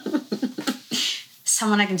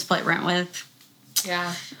 Someone I can split rent with.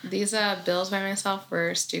 Yeah. These bills by myself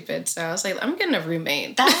were stupid. So I was like, I'm getting a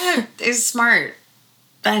roommate. That is smart.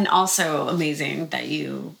 And also amazing that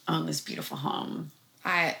you own this beautiful home.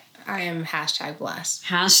 I am hashtag blessed.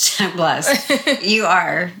 Hashtag blessed. You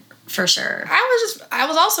are, for sure. I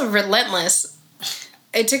was also relentless.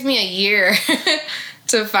 It took me a year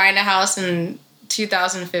to find a house in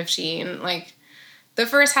 2015. Like, the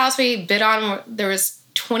first house we bid on, there was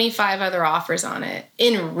 25 other offers on it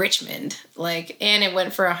in Richmond. Like, and it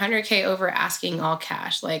went for $100K over asking, all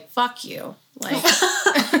cash. Like, fuck you. Like,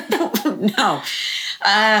 no.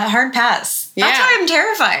 Hard pass. Yeah. That's why I'm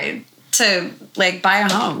terrified to, like, buy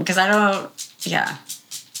a home, because I don't, yeah.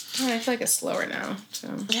 I feel like it's slower now. So.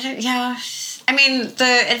 Yeah. I mean,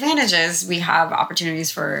 the advantage is we have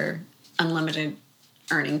opportunities for unlimited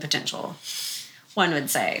earning potential, one would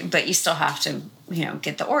say, but you still have to,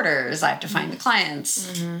 get the orders. I have to find the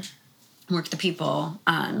clients, work the people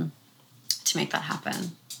to make that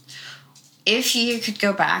happen. If you could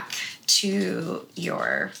go back to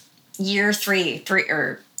your year 3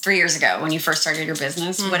 years ago when you first started your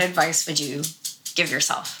business, what advice would you give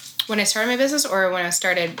yourself? When I started my business or when I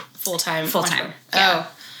started full-time? Full-time. Yeah.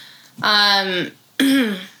 Oh.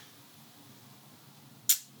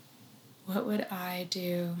 What would I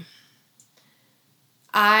do?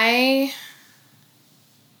 I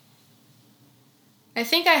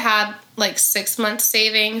think I had, like, 6 months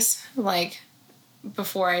savings, like,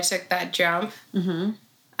 before I took that jump.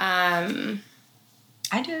 I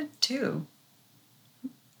did too.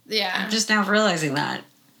 Yeah. I'm just now realizing that.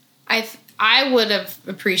 I would have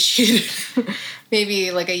appreciated maybe,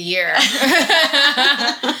 like, a year.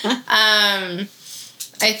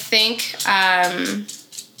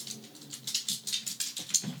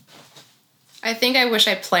 I think I wish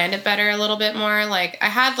I planned it better a little bit more. Like, I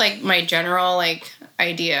had, like, my general, like,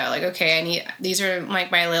 idea. Like, okay, these are, like,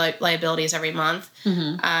 my liabilities every month.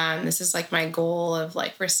 This is, like, my goal of,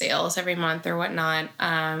 like, for sales every month or whatnot.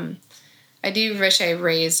 I do wish I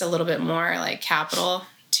raised a little bit more, like, capital,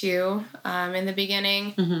 too, in the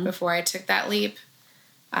beginning before I took that leap.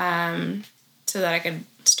 So that I could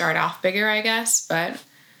start off bigger, I guess. But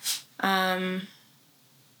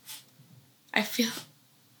I feel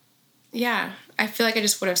like I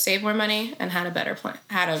just would have saved more money and had a better plan,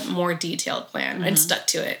 had a more detailed plan, and stuck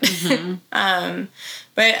to it.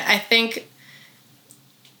 But I think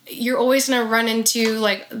you're always going to run into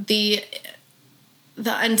like the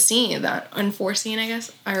unseen, the unforeseen, I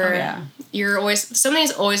guess. Or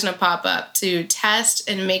something's always going to pop up to test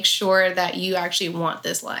and make sure that you actually want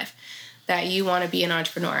this life, that you want to be an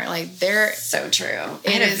entrepreneur. Like so true. I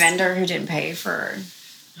had a vendor who didn't pay for,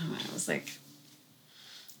 it was like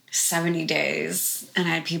 70 days, and I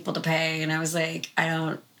had people to pay, and I was like,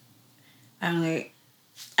 I only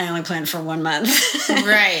plan for 1 month.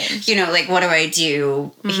 Right. Like, what do I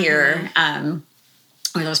do here?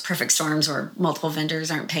 Or those perfect storms where multiple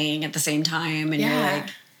vendors aren't paying at the same time, and you're like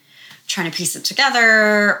trying to piece it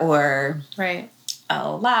together, or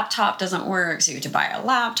a laptop doesn't work, so you have to buy a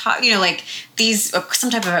laptop, like these, some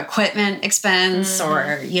type of equipment expense,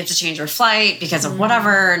 or you have to change your flight because of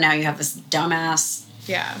whatever. Now you have this dumbass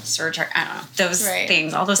surcharge. I don't know. Those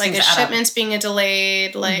things, all those like things. Like the shipments being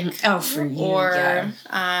delayed, like for you. Or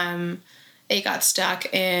it got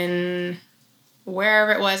stuck in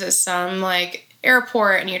wherever it was at some like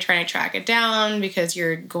airport, and you're trying to track it down because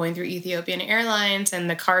you're going through Ethiopian Airlines, and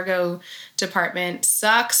the cargo department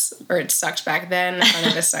sucks, or it sucked back then. I don't know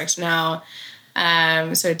if it sucks now.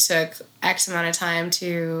 So it took X amount of time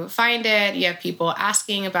to find it. You have people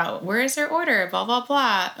asking about where is their order, blah, blah,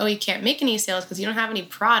 blah. Oh, you can't make any sales because you don't have any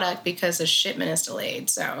product because the shipment is delayed.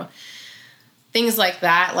 So things like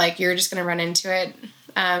that, like you're just going to run into it.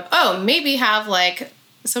 Maybe have like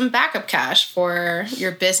some backup cash for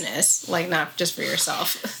your business, like not just for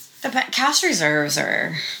yourself. The cash reserves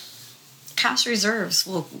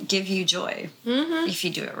will give you joy if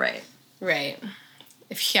you do it right. Right.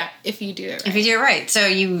 If you do it right. If you do it right. So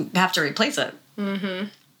you have to replace it.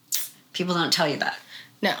 People don't tell you that.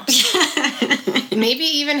 No. Maybe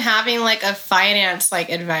even having like a finance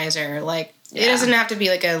like advisor, like it doesn't have to be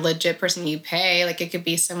like a legit person you pay. Like it could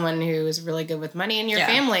be someone who is really good with money in your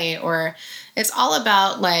family, or it's all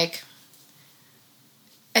about like,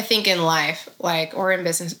 I think in life, like, or in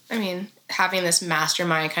business, I mean, having this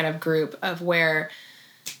mastermind kind of group of where,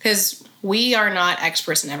 because we are not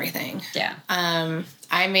experts in everything. Yeah.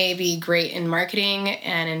 I may be great in marketing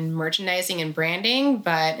and in merchandising and branding,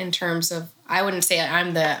 but in terms of, I wouldn't say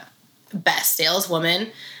I'm the best saleswoman.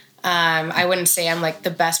 I wouldn't say I'm like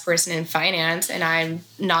the best person in finance, and I'm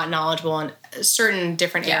not knowledgeable in certain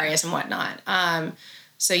different areas and whatnot.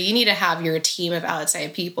 So you need to have your team of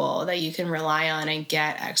outside people that you can rely on and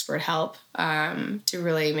get expert help to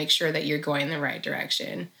really make sure that you're going in the right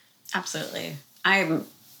direction. Absolutely.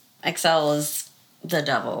 Excel is the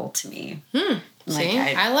devil to me. Like, see,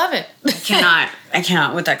 I love it. I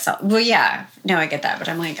cannot with Excel. Well, yeah, no, I get that, but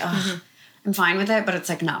I'm like, I'm fine with it, but it's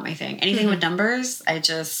like not my thing. Anything with numbers, I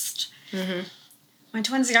just, my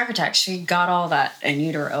twin's the architect. She got all that in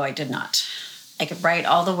utero. I did not. I could write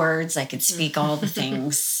all the words. I could speak all the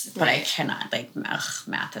things, but I cannot. Like,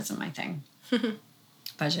 math isn't my thing.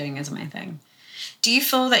 Budgeting isn't my thing. Do you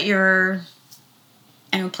feel that you're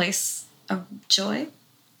in a place of joy?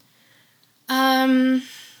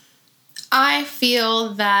 I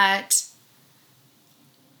feel that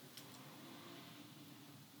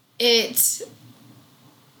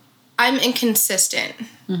I'm inconsistent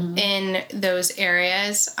in those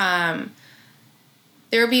areas.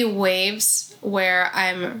 There'll be waves where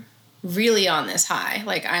I'm really on this high.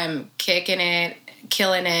 Like I'm kicking it,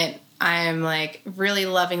 killing it. I'm like really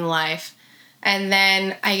loving life. And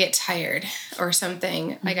then I get tired or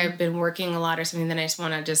something. Like I've been working a lot or something. Then I just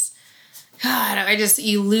want to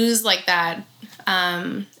you lose like that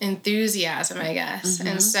enthusiasm, I guess.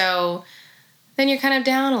 And so then you're kind of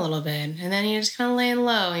down a little bit, and then you're just kind of laying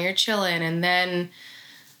low and you're chilling. And then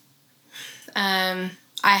I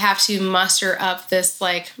have to muster up this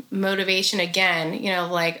like motivation again,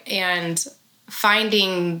 and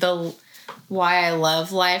finding why I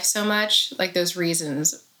love life so much, like those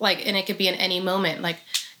reasons, and it could be in any moment. Like,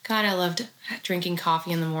 God, I loved drinking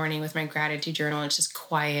coffee in the morning with my gratitude journal. It's just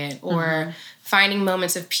quiet. Or finding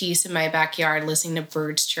moments of peace in my backyard, listening to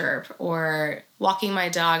birds chirp, or walking my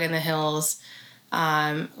dog in the hills,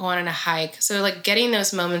 going on a hike. So like getting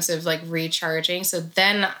those moments of like recharging. So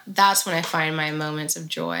then that's when I find my moments of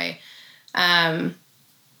joy. I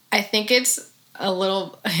think it's a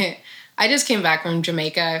little... I just came back from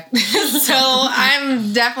Jamaica, so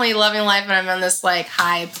I'm definitely loving life, and I'm on this like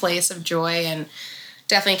high place of joy, and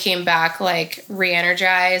definitely came back like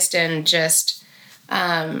re-energized, and just so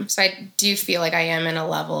I do feel like I am in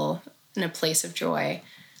a place of joy,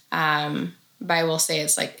 but I will say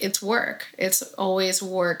it's work. It's always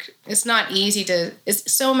work. It's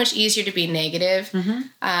so much easier to be negative.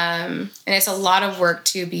 And it's a lot of work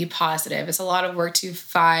to be positive. It's a lot of work to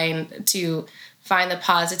find the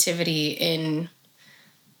positivity in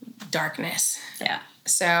darkness. Yeah.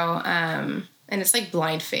 So, and it's like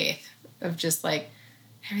blind faith of just like,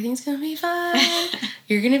 everything's going to be fine.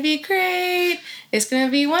 You're going to be great. It's going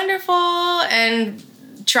to be wonderful. And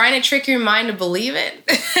trying to trick your mind to believe it.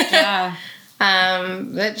 Yeah.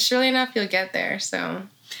 But surely enough, you'll get there. So,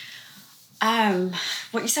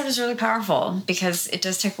 what you said was really powerful because it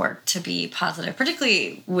does take work to be positive,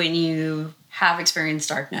 particularly when you have experienced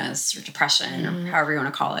darkness or depression or however you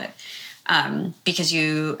want to call it, because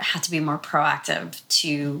you have to be more proactive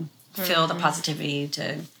to feel the positivity,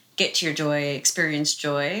 to get to your joy, experience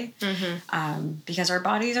joy, because our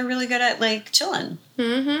bodies are really good at like chilling,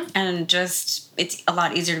 and just it's a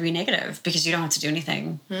lot easier to be negative because you don't have to do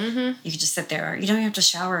anything. You can just sit there. You don't even have to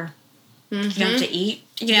shower. You don't have to eat,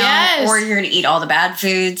 or you're going to eat all the bad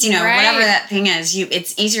foods, whatever that thing is.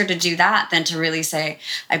 It's easier to do that than to really say,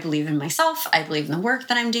 I believe in myself. I believe in the work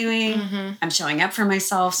that I'm doing. I'm showing up for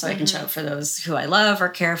myself so I can show up for those who I love or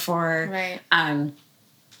care for. Right. I'm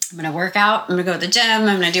going to work out. I'm going to go to the gym.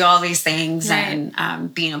 I'm going to do all these things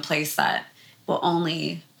and be in a place that will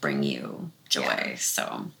only bring you joy. Yeah.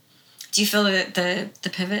 So do you feel that the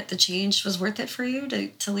pivot, the change was worth it for you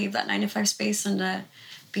to leave that 9-to-5 space and to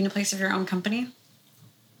be in a place of your own company?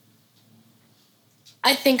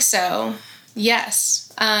 I think so.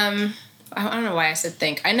 Yes. I don't know why I said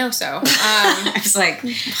think. I know so. I was like,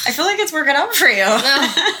 I feel like it's working out for you.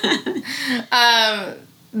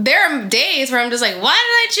 There are days where I'm just like, why did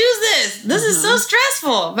I choose this? This is so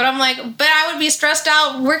stressful. But I'm like, but I would be stressed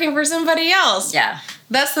out working for somebody else. Yeah.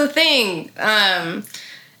 That's the thing. And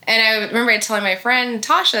I remember telling my friend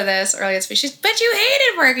Tasha this earlier this week. She's, but you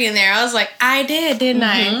hated working there. I was like, I did, didn't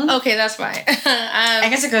I? Okay, that's why. I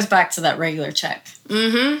guess it goes back to that regular check.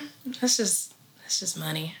 That's just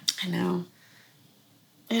money. I know.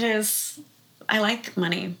 It is. I like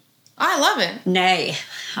money. I love it. Nay,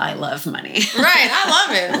 I love money. Right, I love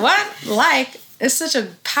it. What? It's such a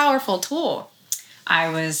powerful tool. I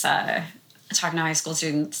was talking to high school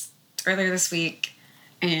students earlier this week,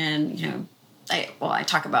 and, I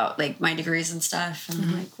talk about, like, my degrees and stuff, and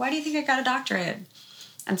I'm like, why do you think I got a doctorate?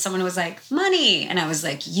 And someone was like, money. And I was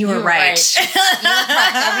like, you were right. You were correct.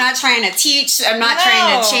 I'm not trying to teach. I'm not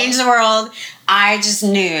trying to change the world. I just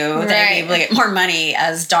knew that I'd be able to get more money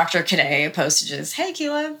as Dr. Cadet opposed to just, hey,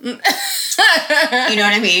 Keela. You know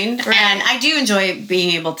what I mean? Right. And I do enjoy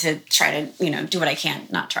being able to try to, do what I can.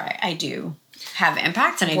 Not try. I do have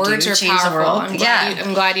impact, and Words I do change powerful. the world.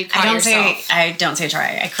 I'm glad you caught yourself. I don't say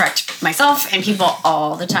try. I correct myself and people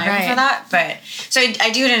all the time for that. But so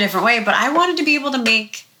I do it in a different way. But I wanted to be able to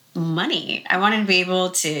make money. I wanted to be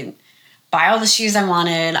able to buy all the shoes I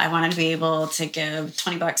wanted. I wanted to be able to give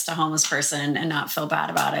 $20 to a homeless person and not feel bad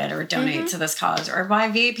about it, or donate to this cause, or buy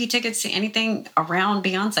VIP tickets to anything around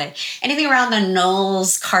Beyonce, anything around the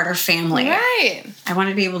Knowles Carter family. Right. I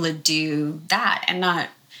wanted to be able to do that and not,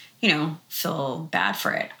 feel bad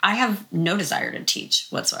for it. I have no desire to teach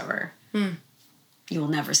whatsoever. You will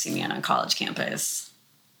never see me on a college campus.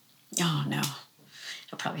 Oh, no.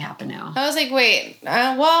 It'll probably happen now. I was like, wait,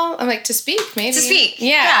 I'm like, to speak, maybe. To speak.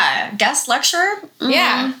 Yeah. Guest lecturer.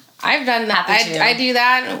 Yeah. I've done that. I do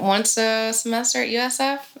that once a semester at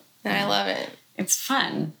USF, and I love it. It's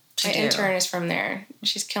fun. My intern is from there.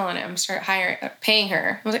 She's killing it. I'm paying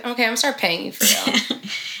her. I was like, okay, I'm gonna start paying you for real.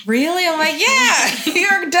 Really? I'm like, yeah,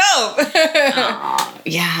 you're dope.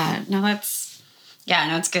 Yeah. No,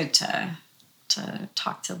 it's good to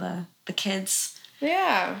talk to the kids.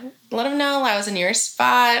 Yeah. Let them know I was in your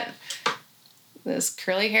spot. This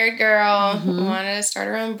curly-haired girl who wanted to start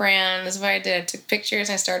her own brand. This is what I did. I took pictures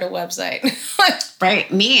and I started a website.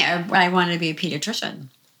 Right. Me, I wanted to be a pediatrician.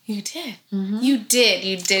 You did.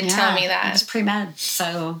 You did tell me that. I was pre-med.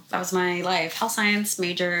 So that was my life. Health science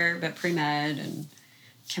major, but pre-med. And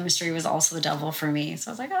chemistry was also the devil for me. So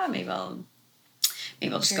I was like, maybe I'll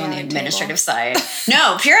just go on the administrative side.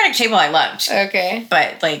 No, periodic table I loved. Okay.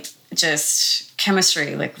 But like just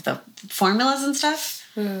chemistry, like the formulas and stuff.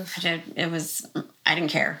 I didn't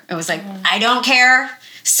care. It was like, I don't care.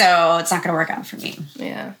 So it's not going to work out for me.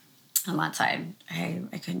 Yeah. On that side, I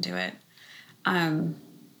couldn't do it.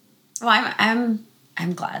 Well,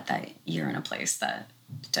 I'm glad that you're in a place that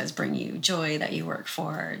does bring you joy, that you work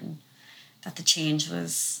for, and that the change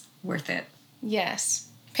was worth it. Yes.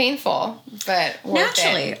 Painful, but worth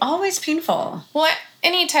naturally, always painful. Well,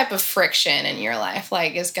 any type of friction in your life,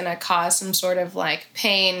 like, is going to cause some sort of, like,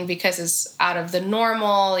 pain because it's out of the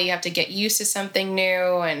normal. You have to get used to something new,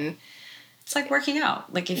 and It's like working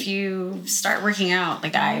out. Like if you start working out,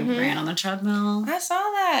 like I ran on the treadmill. I saw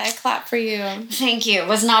that. I clapped for you. Thank you. It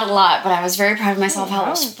was not a lot, but I was very proud of myself. How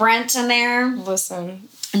I sprint in there. Listen.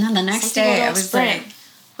 And then the next day I was like,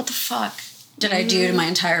 what the fuck did I do to my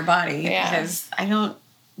entire body? Yeah. Because I don't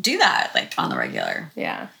do that like on the regular.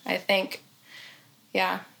 Yeah. I think,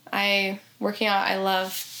 working out, I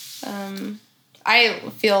love, I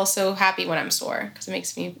feel so happy when I'm sore because it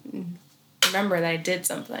makes me remember that I did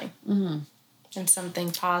something. Mm-hmm. And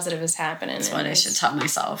something positive is happening. That's what I should tell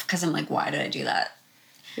myself because I'm like, why did I do that?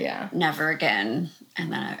 Yeah. Never again.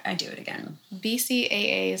 And then I do it again.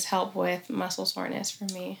 BCAAs help with muscle soreness for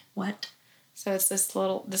me. What? So it's this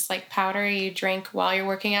like powder you drink while you're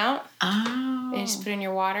working out. Oh. And you just put it in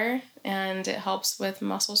your water and it helps with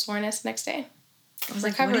muscle soreness next day. I was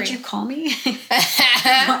recovery. Like, what did you call me?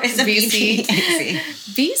 What is a BCAA?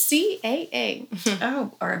 BCAA.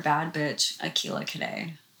 Oh, or a bad bitch, Aquila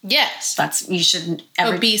Cadet. Yes. You shouldn't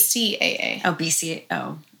ever. BCAA. Oh, BCAA.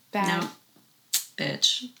 Oh. Bad. No.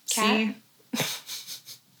 Bitch. Cat?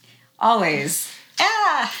 See? Always.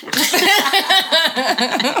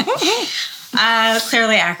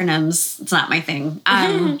 Clearly acronyms. It's not my thing.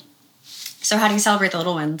 So how do you celebrate the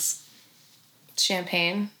little wins?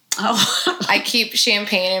 Champagne. Oh. I keep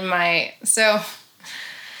champagne in my... So,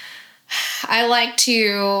 I like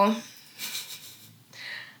to...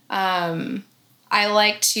 I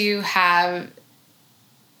like to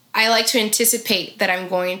anticipate that I'm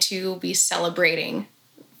going to be celebrating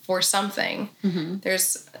for something. Mm-hmm.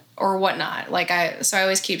 Or whatnot. So I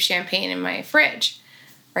always keep champagne in my fridge.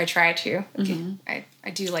 Or I try to. Mm-hmm. I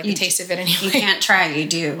do like the taste of it anyway. You can't try, you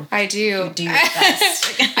do. I do. You do your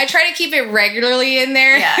best. I try to keep it regularly in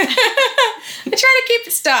there. Yeah. I try to keep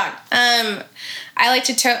it stocked. I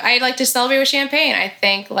like to celebrate with champagne. I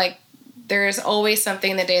think like there's always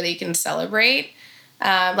something in the day that you can celebrate.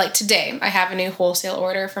 Like today, I have a new wholesale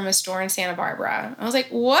order from a store in Santa Barbara. I was like,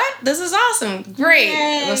 what? This is awesome. Great.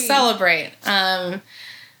 Yay. Let's celebrate.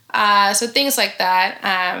 So things like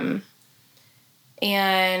that.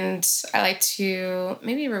 And I like to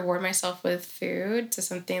maybe reward myself with food, to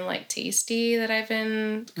something like tasty that I've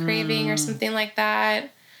been craving or something like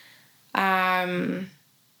that. Something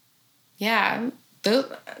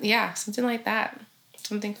like that.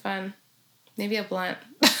 Something fun. Maybe a blunt.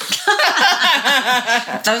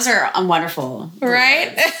 Those are wonderful.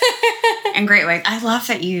 Right? And great way. I love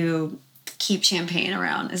that you keep champagne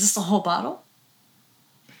around. Is this the whole bottle?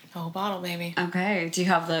 The whole bottle, baby. Okay. Do you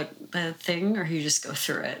have the thing, or you just go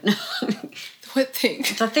through it? What thing?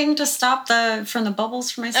 The thing to stop from the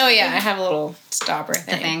bubbles from my skin? Oh, yeah. I have a little stopper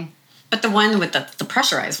thing. The thing. But the one with the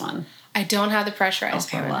pressurized one. I don't have the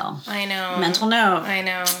pressurized one. Okay, well. I know. Mental note. I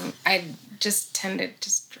know. I just tend to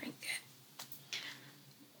just drink it.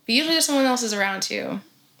 But usually there's someone else is around, too.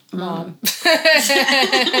 Mom.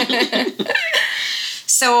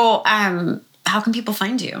 So, how can people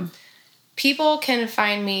find you? People can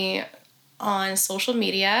find me on social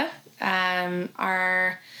media.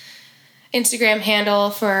 Our Instagram handle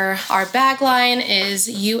for our bag line is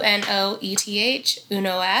UNOETH,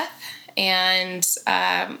 UNOETH, and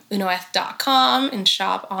UNOETH.com, and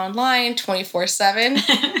shop online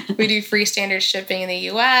 24/7. We do free standard shipping in the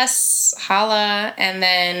U.S., holla, and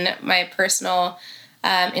then my personal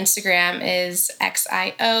Instagram is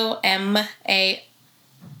XIOMARART.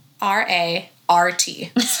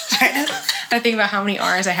 I think about how many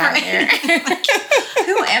R's I have there.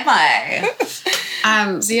 Who am I?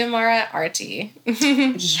 Ziamara Arty.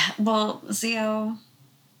 Yeah, well, Zio,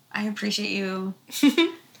 I appreciate you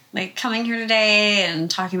like coming here today and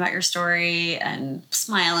talking about your story and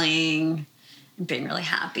smiling and being really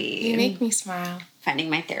happy. You make me smile. Finding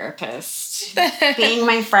my therapist, being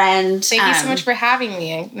my friend. Thank you so much for having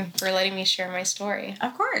me and for letting me share my story.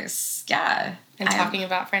 Of course, yeah. And talking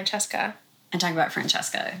about Francesca.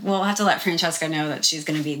 We'll have to let Francesca know that she's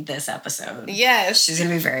going to be this episode. Yes. She's going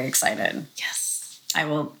to be very excited. Yes. I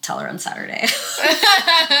will tell her on Saturday.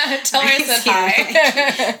 Tell her I said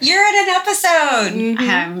hi. You're in an episode.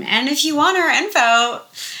 Mm-hmm. And if you want our info,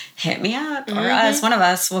 hit me up. Or us, one of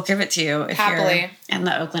us will give it to you if you're in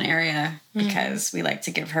the Oakland area. Because we like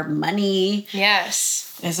to give her money.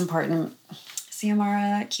 Yes. It's important.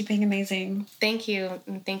 Ziamara, keep being amazing. Thank you.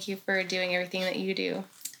 And thank you for doing everything that you do.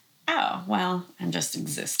 Oh, well, I'm just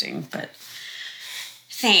existing, but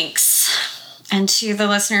thanks. And to the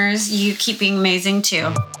listeners, you keep being amazing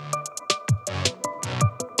too.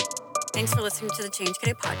 Thanks for listening to the Change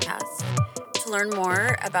Cadet podcast. To learn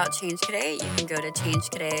more about Change Cadet, you can go to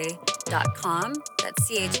changecadet.com. That's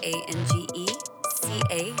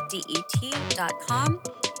ChangeCadet.com.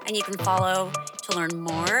 And you can follow to learn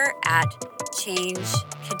more at Change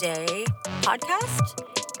Today podcast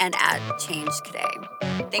and at Change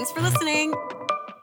Today. Thanks for listening.